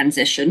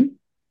transition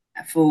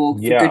for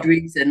good Yeah.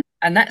 reason.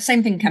 And that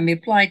same thing can be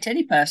applied to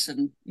any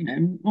person,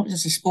 not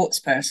just a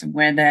sports person,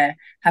 where they're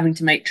having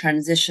to make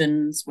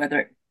transitions,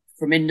 whether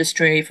from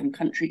industry, from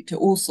country, to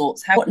all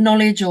sorts. What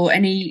knowledge or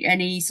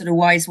any sort of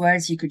wise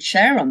words you could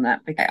share on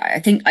that? Because I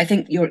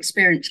think your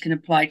experience can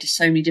apply to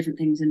so many different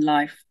things in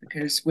life,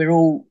 because we're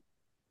all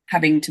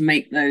having to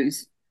make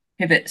those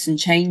pivots and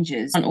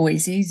changes. Aren't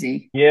always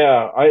easy.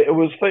 Yeah. It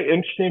was like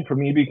interesting for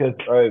me because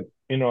I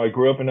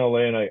grew up in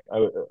LA, and I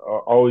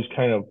always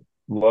kind of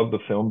loved the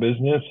film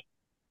business,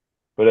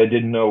 but I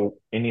didn't know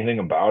anything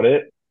about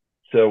it.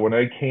 So when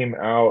I came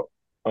out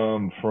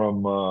from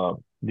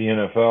the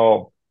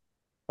NFL,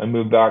 I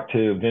moved back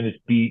to Venice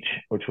Beach,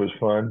 which was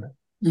fun.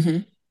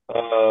 Mm-hmm.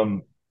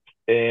 Um,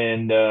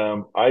 and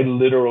I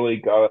literally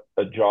got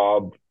a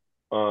job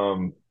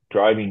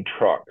driving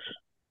trucks.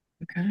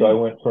 So I Okay.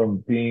 went from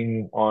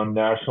being on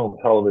national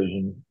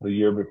television the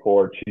year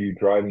before to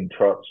driving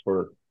trucks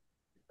for a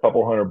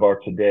couple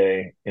 $100 a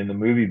day in the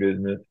movie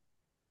business,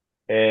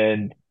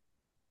 and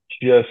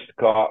just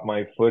got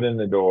my foot in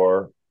the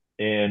door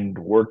and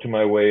worked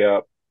my way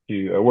up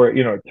to where,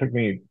 it took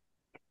me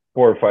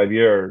 4 or 5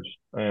 years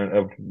and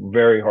of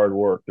very hard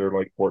work. They're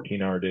like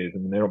 14-hour days. I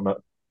mean, they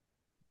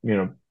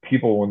don't,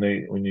 people when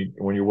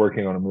you're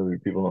working on a movie,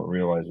 people don't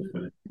realize it,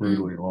 but it's Mm-hmm.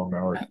 brutally long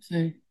hours.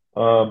 Absolutely.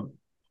 Um,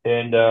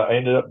 I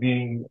ended up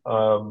being,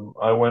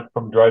 I went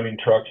from driving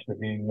trucks to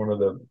being one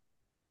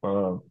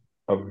of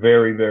a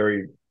very,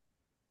 very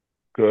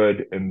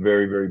good and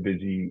very, very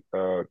busy,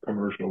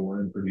 commercial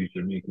line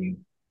producer making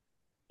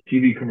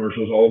TV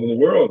commercials all over the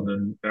world,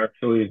 and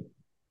actually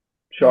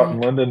shot Wow,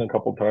 in London a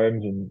couple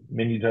times and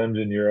many times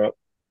in Europe.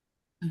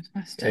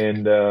 fantastic.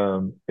 And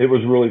it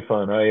was really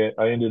fun.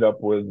 I ended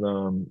up with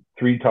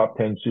three top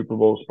 10 Super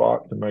Bowl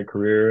spots in my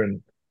career,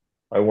 and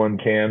I won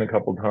Cannes a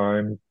couple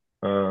times.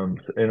 And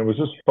it was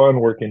just fun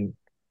working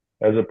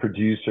as a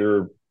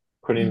producer,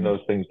 putting Mm. those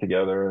things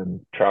together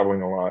and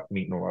traveling a lot,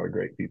 meeting a lot of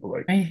great people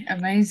like.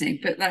 Amazing.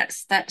 But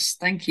that's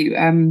thank you.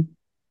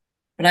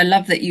 But I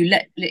love that you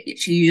literally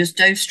you just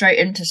dove straight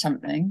into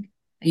something.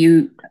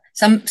 You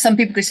some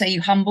people could say you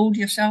humbled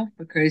yourself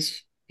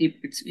because you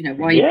know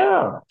why.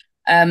 Yeah.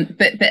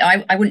 But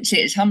I wouldn't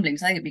see it as humbling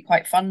because I think it'd be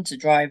quite fun to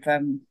drive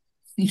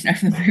you know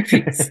the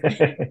movies.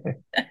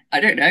 I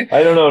don't know.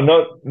 I don't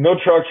know. No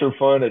trucks are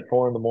fun at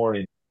 4 in the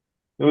morning.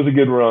 It was a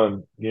good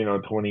run,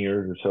 20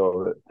 years or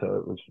so.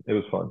 It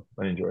was fun.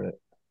 I enjoyed it.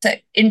 So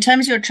in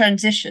terms of your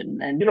transition,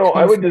 then I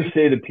come would through. just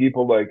say to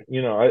people like,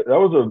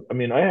 I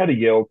mean, I had a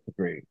Yale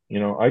degree.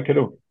 I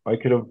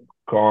could have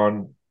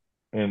gone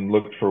and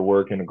looked for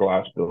work in a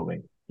glass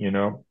building,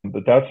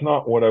 but that's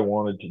not what I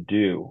wanted to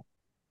do.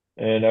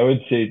 And I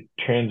would say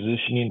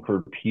transitioning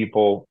for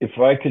people, if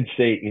I could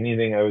say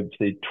anything, I would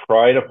say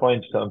try to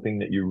find something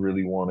that you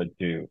really want to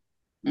do.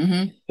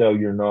 Hmm. So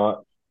you're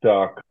not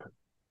stuck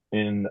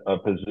in a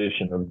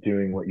position of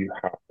doing what you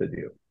have to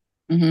do.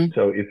 Hmm.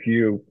 So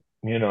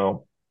you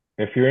know,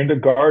 if you're into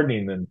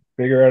gardening, then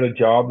figure out a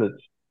job that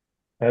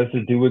has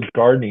to do with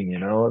gardening.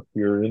 If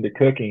you're into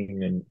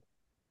cooking, and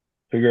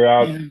figure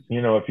out,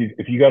 Yeah.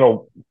 if you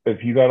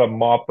gotta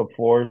mop the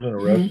floors in a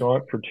Hmm.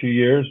 restaurant for 2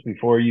 years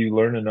before you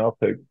learn enough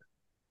to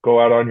go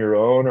out on your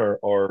own,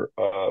 or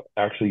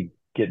actually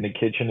get in the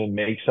kitchen and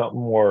make something,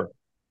 or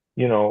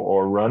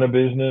run a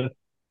business,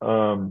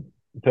 um,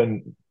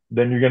 then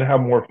you're gonna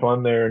have more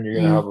fun there, and you're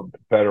gonna Mm. have a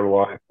better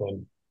life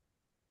than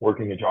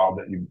working a job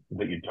that you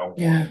don't want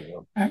Yeah, to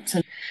do.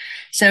 absolutely.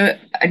 So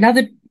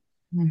another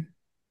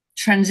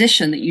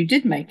transition that you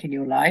did make in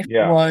your life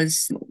Yeah.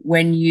 was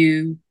when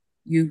you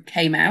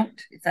came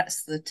out, if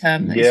that's the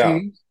term that is Yeah.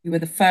 used. You were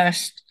the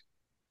first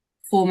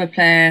former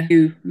player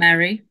to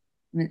marry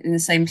in the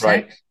same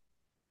Right. sex.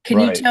 Can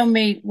you Right. tell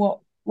me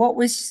what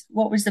was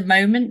the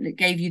moment that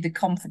gave you the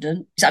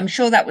confidence? I'm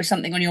sure that was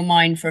something on your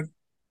mind for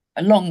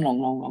a long, long,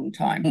 long, long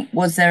time.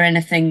 Was there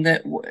anything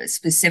that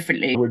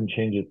specifically? I wouldn't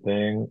change a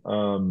thing.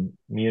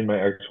 Me and my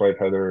ex-wife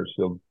Heather are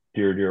still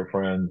dear, dear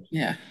friends.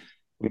 Yeah.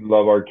 We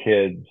love our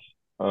kids.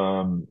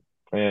 And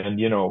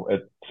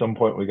at some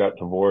point we got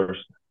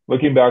divorced.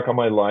 Looking back on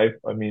my life,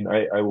 I mean,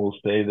 I will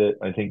say that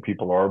I think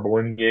people are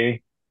born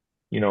gay.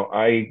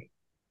 I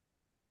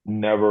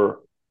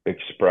never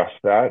expressed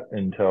that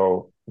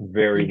until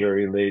very,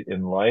 very late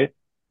in life.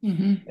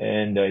 Mm-hmm.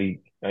 And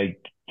I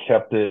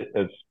kept it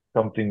as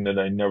something that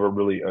I never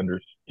really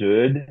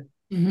understood,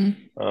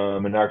 Mm-hmm.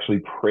 and actually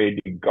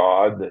prayed to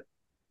God that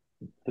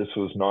this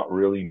was not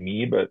really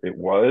me, but it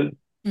was.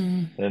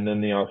 Mm-hmm. And then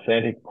the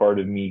authentic part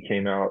of me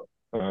came out,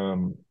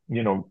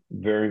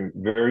 very,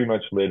 very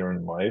much later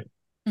in life.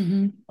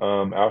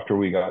 Mm-hmm. After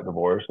we got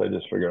divorced, I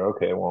just figured,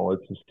 okay, well,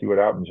 let's just see what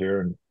happens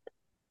here.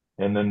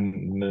 And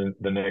then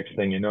the next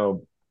thing you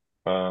know,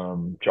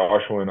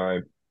 Joshua and I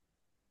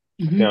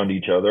Mm-hmm. found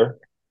each other.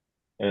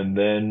 And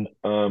then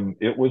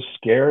it was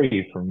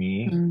scary for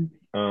me,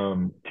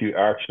 Mm-hmm. to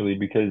actually,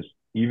 because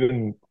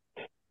even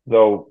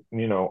though,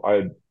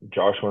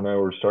 Joshua and I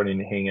were starting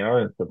to hang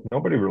out and stuff,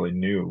 nobody really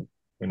knew.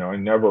 We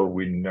never,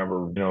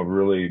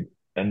 really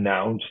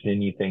announced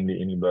anything to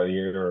anybody,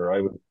 or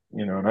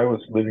and I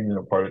was living in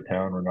a part of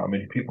town where not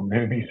many people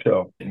knew me,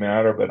 so it didn't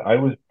matter. But I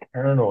was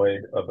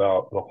paranoid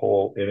about the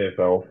whole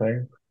NFL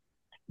thing,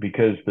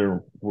 because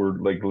there were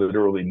like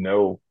literally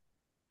no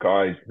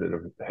guys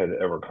that had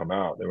ever come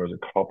out. There was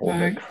a couple that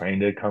Right.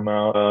 kind of come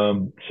out.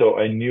 So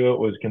I knew it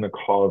was going to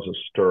cause a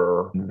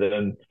stir. And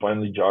then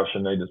finally, Josh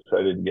and I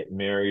decided to get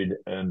married,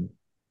 and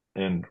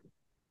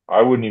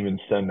I wouldn't even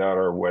send out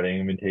our wedding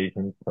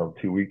invitations until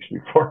 2 weeks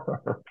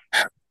before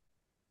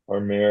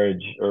our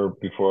marriage, or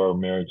before our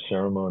marriage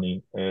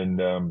ceremony.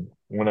 And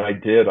when I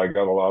did, I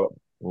got a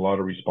lot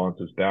of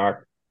responses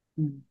back.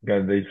 Mm.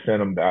 They sent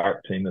them back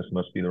saying this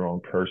must be the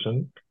wrong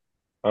person.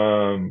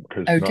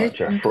 Because Oh, not did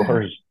Jeff okay.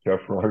 Rohr's.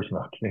 Jeff Rohr's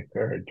not getting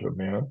married to a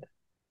man.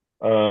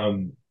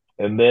 Um,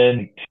 and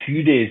then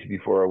 2 days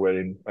before our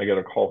wedding, I got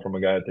a call from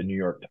a guy at the New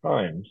York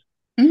Times,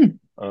 Mm.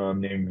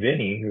 named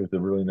Vinny, who was a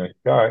really nice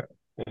guy.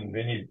 And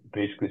Vinny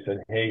basically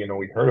said, "Hey,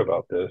 we heard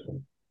about this,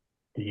 and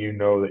do you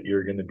know that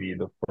you're going to be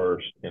the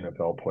first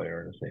NFL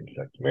player in a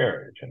same-sex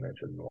marriage?" And I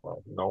said,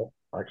 "Well, no,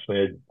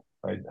 actually,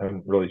 I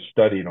haven't really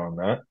studied on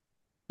that."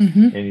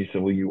 Mm-hmm. And he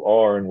said, "Well, you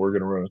are, and we're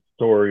going to run a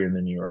story in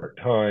the New York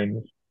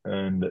Times,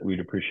 and that we'd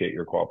appreciate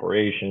your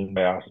cooperation."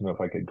 I asked him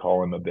if I could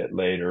call him a bit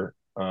later.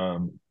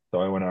 So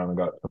I went out and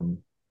got some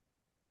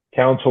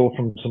counsel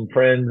from some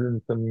friends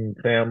and some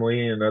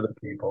family and other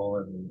people,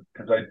 and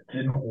because I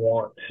didn't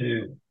want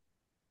to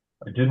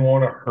I didn't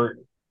want to hurt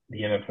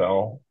the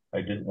NFL.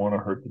 I didn't want to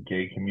hurt the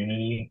gay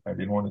community. I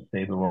didn't want to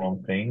say the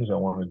wrong things. I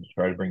wanted to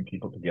try to bring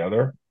people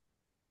together.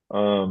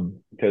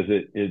 Because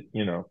it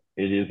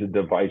is a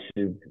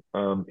divisive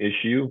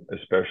issue,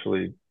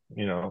 especially,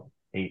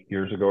 8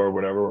 years ago or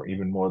whatever, or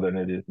even more than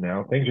it is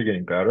now. Things are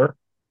getting better,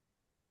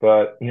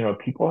 but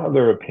people have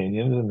their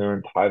opinions and they're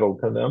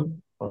entitled to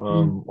them,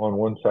 Mm. on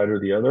one side or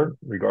the other,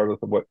 regardless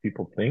of what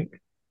people think.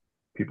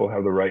 People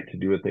have the right to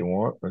do what they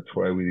want. That's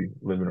why we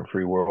live in a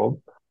free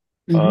world.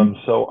 Hmm.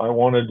 So I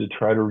wanted to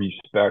try to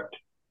respect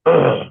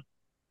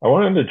I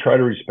wanted to try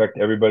to respect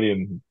everybody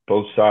on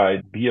both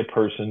sides, be a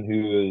person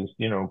who is,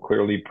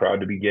 clearly proud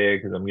to be gay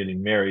because I'm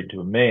getting married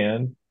to a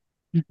man.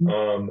 Hmm.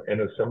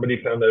 And if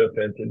somebody found that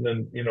offensive,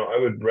 then, I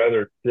would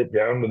rather sit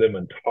down with them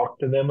and talk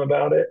to them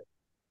about it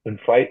than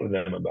fight with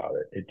them about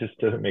it. It just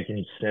doesn't make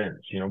any sense,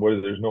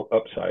 where there's no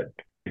upside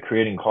to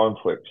creating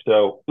conflict.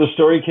 So the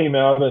story came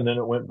out and then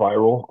it went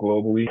viral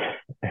globally.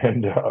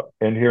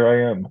 And here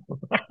I am.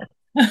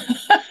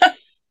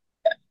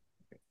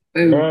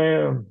 Here Boom. I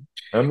am.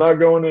 I'm not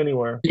going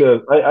anywhere.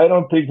 I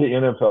don't think the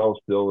NFL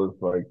still is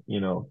like,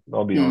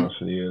 I'll be Mm. honest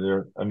with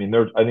you.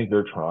 I think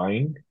they're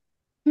trying.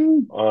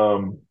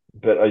 Mm.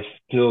 But I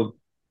still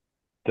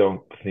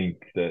don't think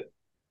that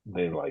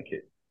they like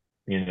it.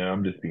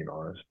 I'm just being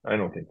honest. I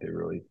don't think they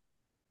really,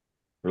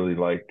 really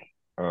like,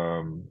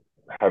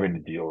 having to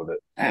deal with it.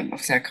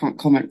 Obviously, I can't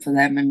comment for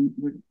them and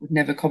would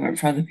never comment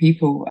for other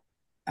people.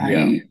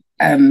 Yeah.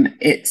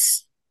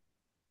 It's,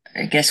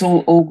 I guess,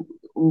 all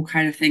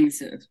kind of things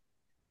that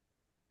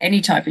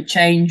any type of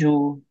change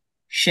or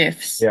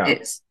shifts, Yeah.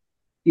 it's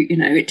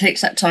it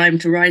takes that time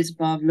to rise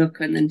above, look,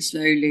 and then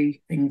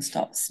slowly things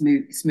start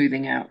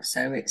smoothing out.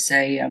 So it's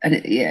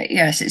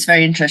yes, it's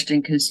very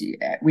interesting because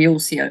we all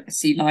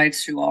see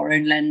lives through our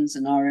own lens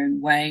and our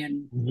own way,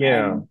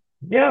 Yeah.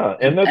 Yeah.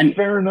 And and that's and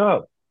fair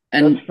enough.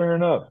 That's and fair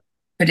enough.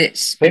 but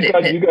it's but Thank it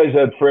God but you guys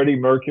had Freddie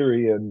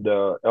Mercury and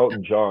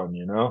Elton John,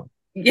 two,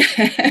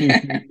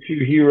 yeah.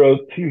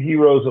 two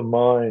heroes of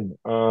mine,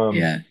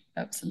 Yeah,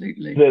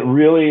 absolutely. that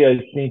really,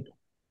 I think,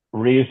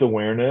 raised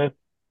awareness.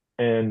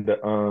 And,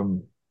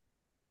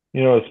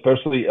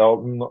 especially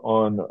Elton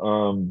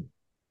on,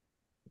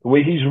 the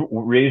way he's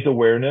raised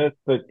awareness,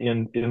 but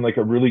in like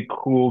a really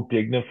cool,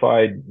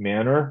 dignified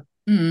manner.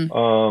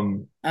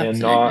 Mm, And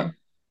not,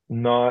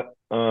 absolutely. not,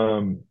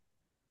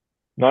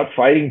 not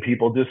fighting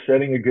people, just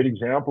setting a good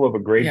example of a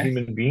great Yeah,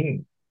 human being,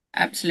 you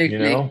absolutely.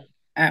 know?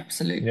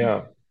 Absolutely.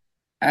 Yeah.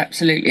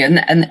 Absolutely.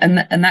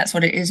 And that's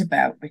what it is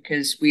about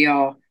because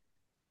we're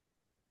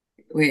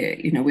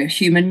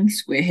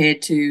humans. We're here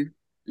to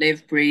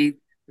live, breathe.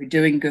 We're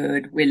doing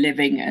good. We're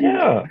living, and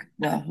Yeah.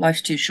 well,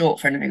 life's too short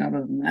for anything other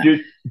than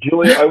that.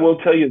 Julia, I will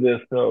tell you this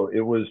though.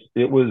 It was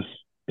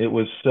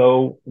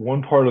so,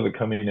 one part of the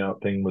coming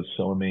out thing was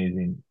so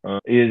amazing.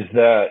 Is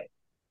that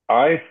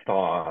I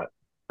thought,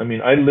 I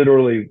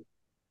literally,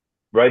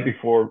 right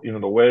before,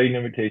 the wedding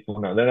invitation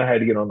went out, then I had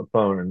to get on the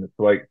phone and it's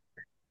like,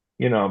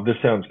 this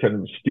sounds kind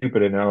of a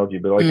stupid analogy,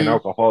 but like an Mm,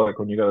 alcoholic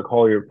when you got to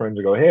call your friends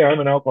and go, "Hey, I'm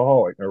an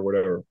alcoholic," or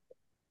whatever.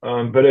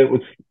 But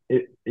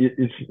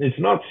it's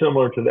not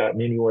similar to that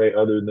in any way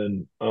other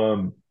than,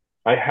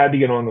 I had to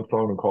get on the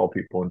phone and call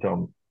people and tell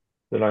them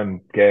that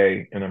I'm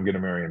gay and I'm going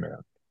to marry a man.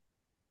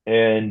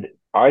 And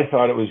I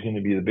thought it was going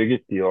to be the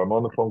biggest deal. I'm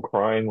on the phone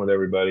crying with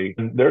everybody,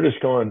 and they're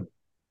just going,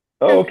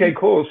 "Oh, okay,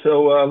 cool.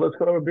 So let's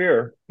go have a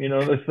beer."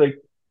 That's like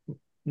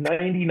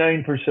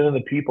 99% of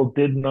the people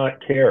did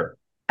not care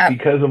ab-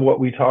 because of what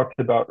we talked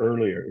about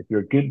earlier. If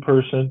you're a good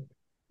person,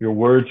 your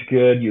word's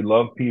good, you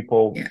love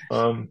people,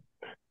 yeah.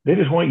 they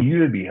just want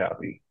you to be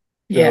happy.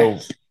 Yeah.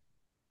 So,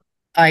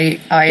 I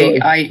so I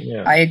I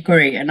yeah. I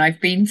agree. And I've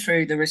been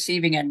through the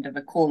receiving end of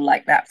a call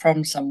like that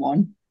from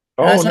someone.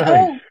 And I Oh, was like,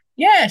 nice. oh,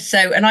 yeah. So,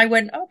 and I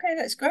went, okay,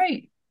 that's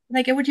great. And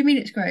they go, what do you mean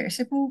it's great? I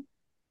said, well,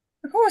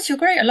 of course, you're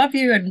great. I love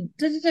you. And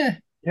da, da, da.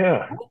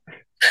 Yeah.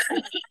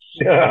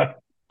 Yeah.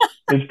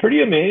 It's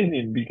pretty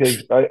amazing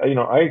because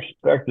I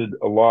expected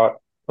a lot,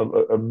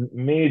 a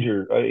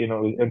major,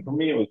 and for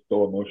me, it was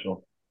so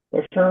emotional.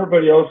 But for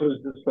everybody else, it was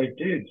just like,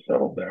 dude,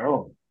 settle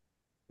down.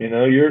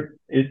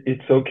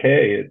 It's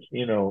okay. It's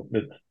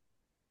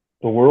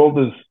the world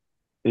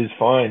is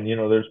fine.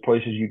 There's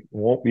places you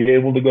won't be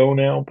able to go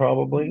now,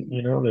 probably.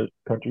 There's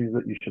countries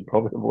that you should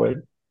probably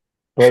avoid.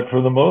 But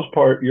for the most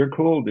part, you're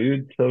cool,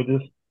 dude. So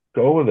just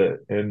go with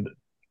it. And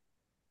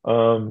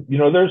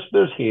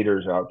there's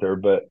haters out there,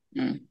 but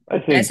Mm. I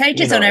There's think,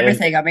 haters on and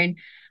everything. I mean,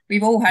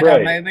 we've all had our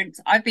right. moments.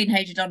 I've been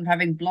hated on for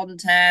having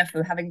blonde hair,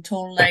 for having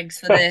tall legs,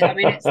 for this. I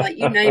mean, it's like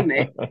you name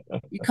it.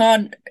 You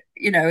can't,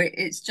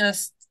 it's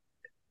just,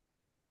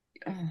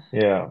 oh,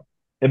 Yeah.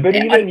 But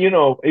I,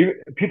 even,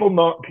 people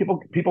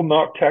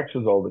knock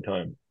taxes all the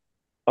time.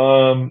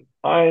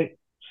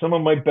 Some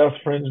of my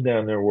best friends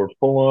down there were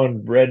full on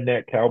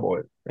redneck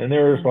cowboys. And they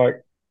were just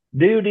like,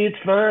 dude, it's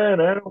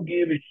fine. I don't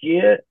give a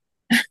shit.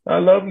 I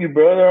love you,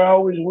 brother. I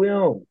always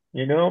will.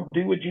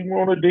 Do what you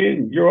want to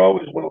do. You're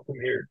always welcome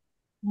here.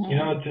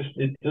 mm,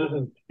 It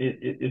doesn't,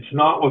 it's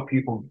not what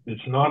people,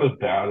 it's not as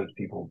bad as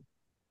people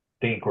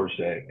think or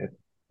say.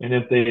 And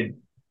if they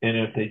And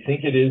if they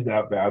think it is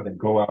that bad, then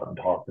go out and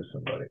talk to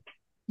somebody.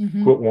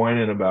 Mm-hmm. Quit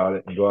whining about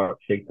it and go out and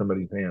shake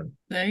somebody's hand.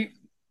 So,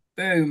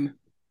 boom.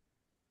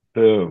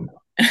 Boom.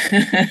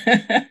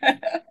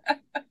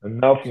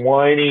 Enough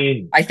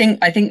whining. I think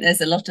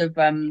there's a lot of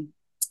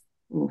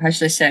how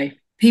should I say?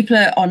 People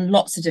are on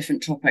lots of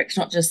different topics,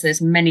 not just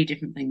there's many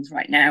different things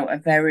right now, are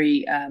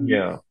very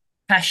Yeah.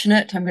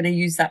 passionate. I'm going to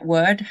use that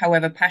word.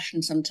 However,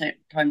 passion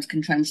sometimes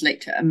can translate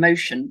to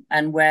emotion,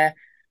 and where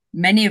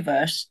many of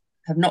us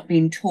have not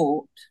been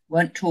taught,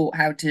 weren't taught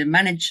how to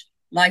manage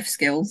life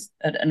skills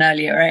at an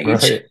earlier age,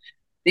 Right.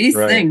 these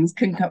Right. things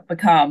can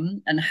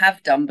become and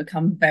have done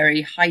become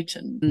very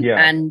heightened. Yeah.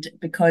 And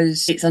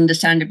because it's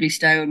understandably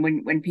so, and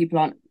when people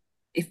aren't,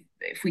 if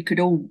we could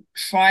all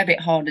try a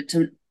bit harder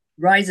to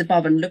rise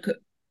above and look at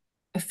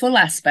a full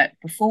aspect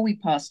before we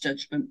pass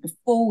judgment,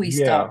 before we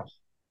start Yeah.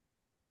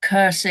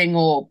 cursing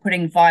or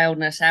putting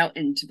vileness out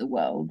into the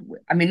world.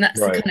 I mean, that's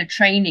the Right. kind of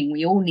training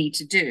we all need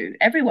to do.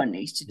 Everyone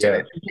needs to do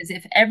Yes. it, because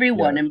if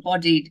everyone Yes.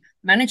 embodied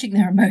managing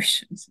their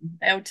emotions and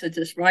able to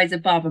just rise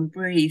above and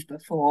breathe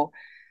before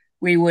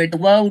the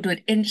world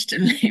would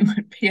instantly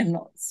would be a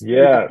lot smoother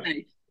Yes.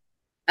 place.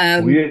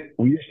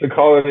 We used to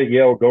call it at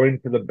Yale going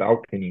to the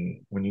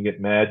balcony. When you get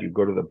mad, you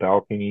go to the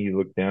balcony, you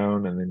look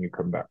down, and then you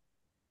come back.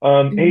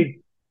 Mhm. Hey,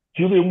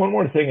 Julia, one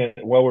more thing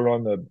while we're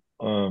on the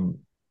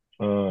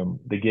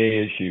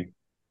gay issue,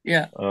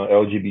 Yeah,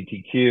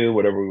 LGBTQ,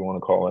 whatever we want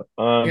to call it.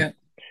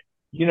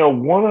 yeah.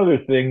 One other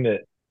thing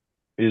that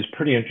is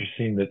pretty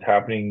interesting that's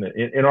happening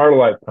in our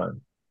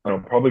lifetime,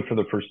 probably for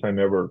the first time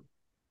ever,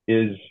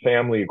 is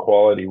family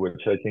equality,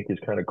 which I think is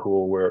kind of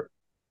cool. Where,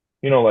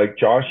 like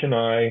Josh and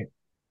I,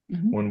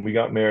 Mhm. when we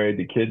got married,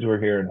 the kids were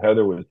here and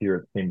Heather was here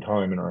at the same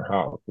time in our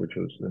house, which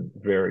was a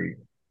very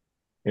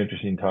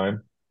interesting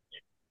time.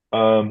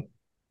 Um,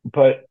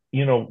 but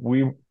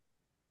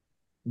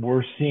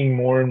we're seeing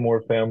more and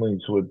more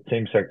families with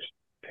same-sex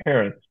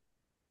parents,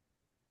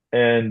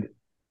 and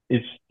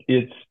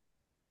it's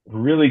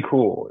really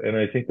cool. And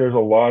I think there's a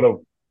lot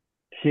of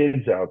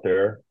kids out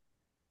there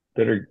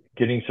that are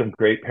getting some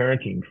great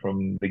parenting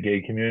from the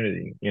gay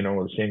community,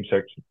 with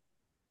same-sex.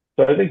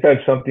 So I think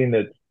that's something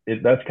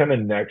that's kind of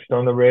next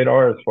on the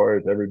radar as far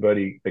as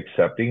everybody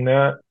accepting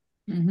that.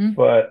 Mhm.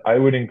 But I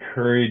would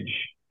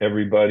encourage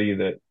everybody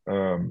that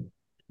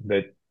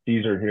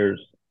sees or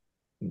hears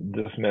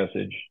this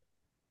message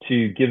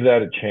to give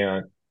that a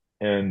chance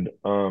and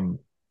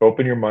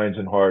open your minds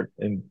and heart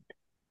and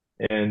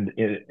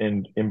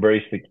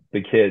embrace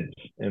the kids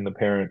and the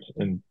parents,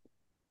 and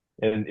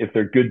if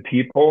they're good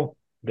people,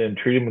 then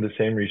treat them with the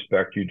same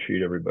respect you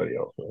treat everybody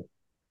else with.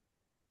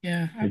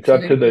 Yeah, It's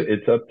up to the absolutely.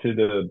 it's up to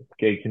the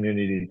gay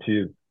community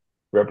to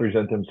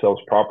represent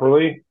themselves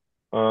properly.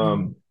 Mm.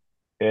 Um,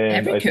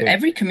 and I think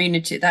Every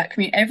community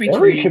every every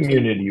community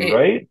community,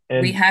 right? we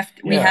And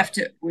yeah, have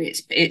to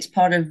it's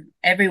part of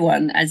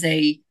everyone as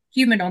a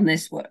human on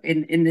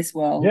in this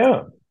world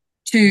yeah,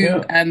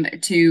 yeah,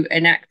 to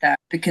enact that,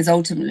 because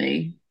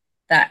ultimately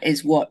that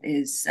is what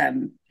is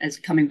as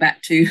coming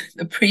back to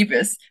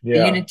the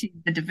yeah, unity,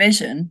 the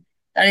division,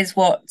 that is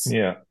what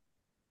yeah,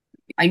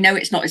 I know.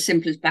 It's not as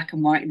simple as black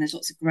and white, and there's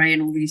lots of gray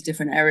in all these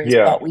different areas,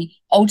 yeah, but we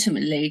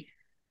ultimately,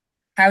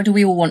 how do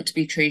we all want to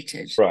be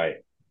treated? right.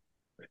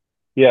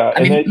 Yeah, I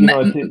and mean, then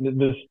I think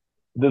this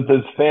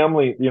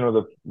family,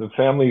 the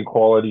family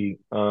equality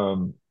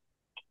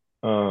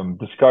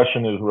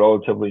discussion is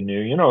relatively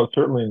new.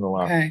 Certainly in the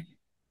last okay,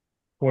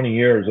 20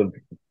 years of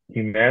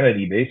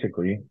humanity,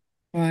 basically,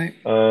 right.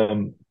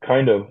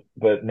 kind of,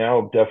 but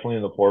now definitely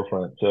in the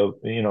forefront. So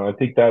I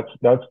think that's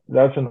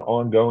an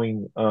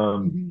ongoing.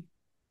 Mhm.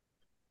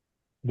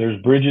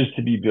 There's bridges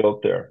to be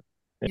built there,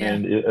 Yeah.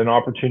 and an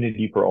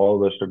opportunity for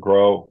all of us to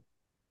grow,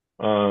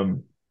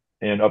 um,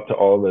 and up to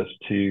all of us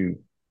to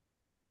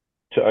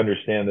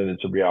understand that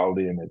it's a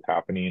reality and it's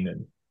happening.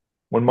 And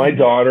when my Mhm.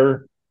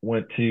 daughter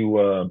went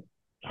to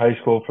high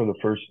school for the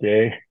first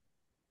day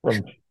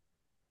from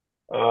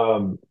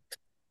um,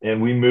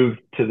 and we moved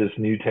to this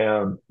new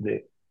town,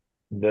 the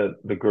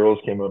girls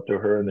came up to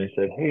her and they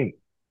said, "Hey,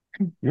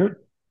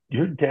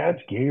 your dad's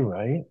gay,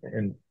 right?"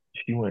 And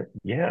she went,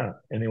 "Yeah."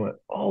 And they went,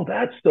 "Oh,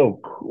 that's so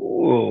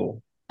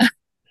cool."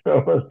 So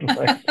it was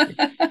like,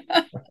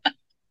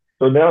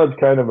 so now it's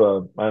kind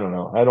of I don't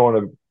know. I don't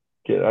want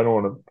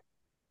to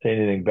say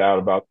anything bad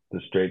about the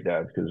straight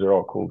dads because they're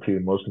all cool too.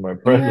 Most of my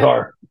friends Yeah,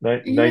 are. yeah,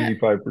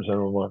 95% of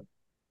them are.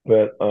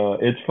 But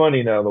it's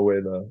funny now the way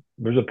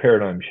there's a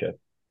paradigm shift.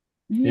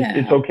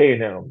 It's yeah, okay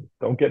now.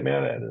 Don't get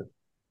mad at it.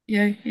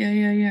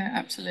 yeah.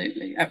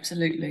 Absolutely,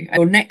 absolutely.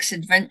 Your next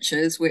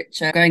adventures,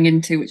 which are going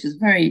into, which is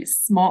very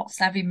smart,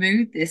 savvy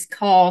move, this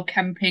car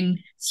camping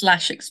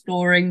slash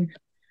exploring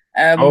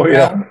Oh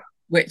yeah, realm,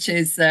 which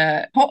is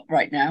hot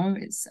right now.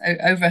 It's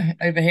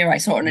over here. I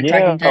saw it on a yeah.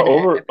 Dragon Den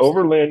episode.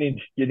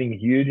 Overlanding's getting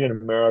huge in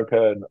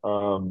America,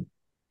 and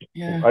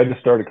Yeah, I just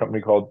started a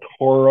company called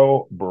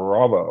Toro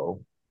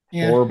Bravo,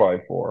 yeah,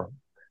 4x4.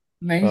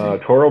 amazing.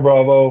 Toro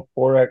Bravo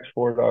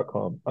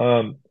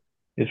 4x4.com.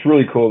 It's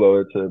really cool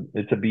though.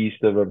 It's a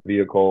beast of a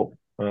vehicle.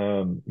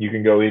 You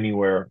can go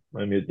anywhere.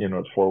 I mean,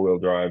 it's 4-wheel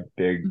drive,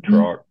 big Hmm.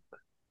 truck.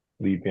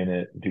 sleep in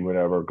it, do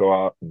whatever, go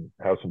out and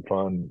have some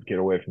fun, get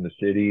away from the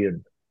city,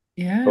 and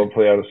Yeah,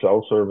 hopefully out of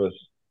cell service.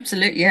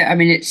 absolutely. Yeah, I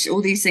mean, it's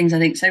all these things. I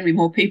think so many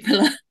more people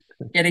are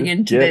getting Just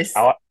into get this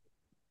out,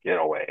 get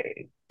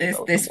away,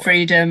 go this somewhere.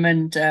 freedom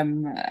and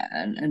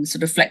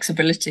sort of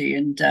flexibility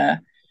and yeah,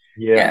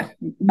 Yeah,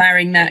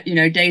 marrying that,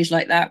 days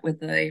like that with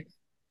the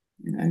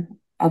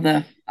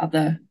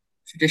other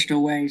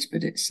traditional ways.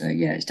 But it's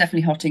yeah, it's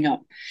definitely hotting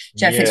up.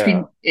 Jeff,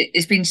 yeah,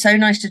 it's been so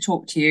nice to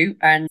talk to you,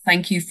 and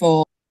thank you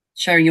for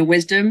sharing your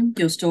wisdom,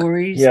 your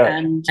stories,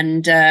 yes.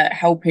 and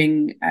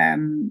helping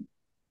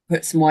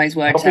put some wise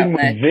words out Helping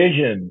there. with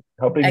vision,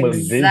 helping with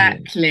vision.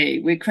 Exactly.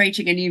 We're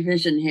creating a new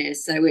vision here.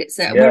 So it's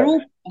Yes,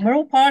 we're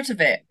all part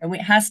of it. And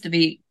it has to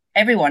be,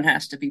 everyone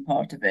has to be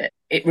part of it.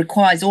 It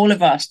requires all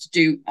of us to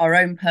do our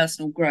own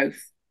personal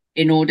growth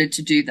in order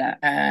to do that.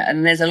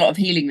 And there's a lot of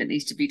healing that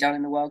needs to be done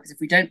in the world, because if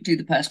we don't do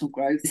the personal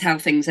growth, it's how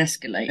things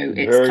escalate. So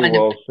it's very kind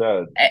of well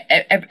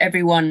said.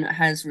 everyone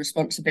has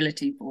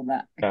responsibility for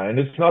that. Yeah, and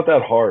it's not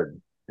that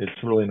hard. It's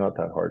really not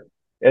that hard.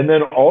 And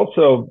then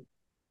also,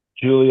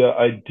 Julia,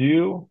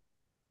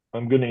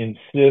 I'm going to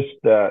insist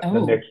that the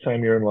Oh, next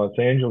time you're in Los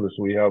Angeles,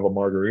 we have a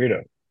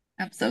margarita.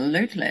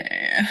 absolutely.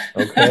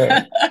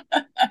 Okay.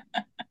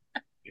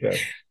 Okay.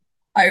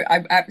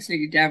 I'm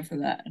absolutely down for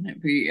that, and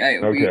it'd be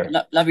Okay.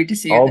 lovely to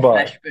see you in I'll the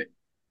buy. flesh.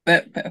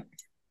 But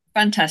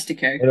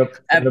fantastico.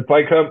 And if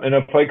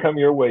I come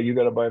your way, you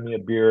got to buy me a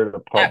beer at a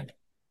pub.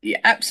 Yeah,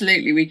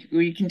 absolutely.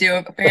 We can do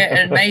a bit,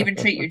 and may even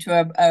treat you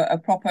to a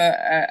proper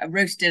a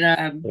roast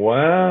dinner.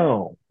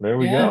 Wow. There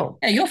we Yeah, go.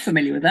 yeah. You're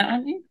familiar with that,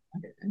 aren't you? I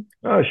don't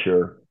know. Oh,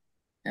 sure.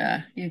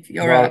 Yeah,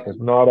 you're a If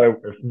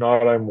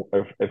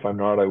I'm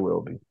not, I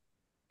will be.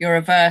 you're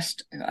a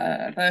versed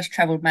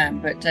travelled man.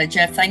 But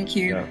Jeff, thank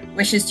you. Yeah.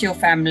 Wishes to your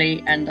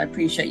family, and I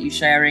appreciate you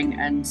sharing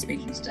and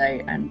speaking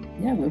today. And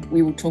yeah,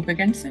 we will talk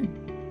again soon.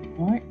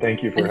 All right.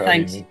 Thank you for Many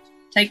having thanks. me.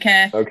 Take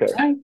care. Okay.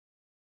 Bye.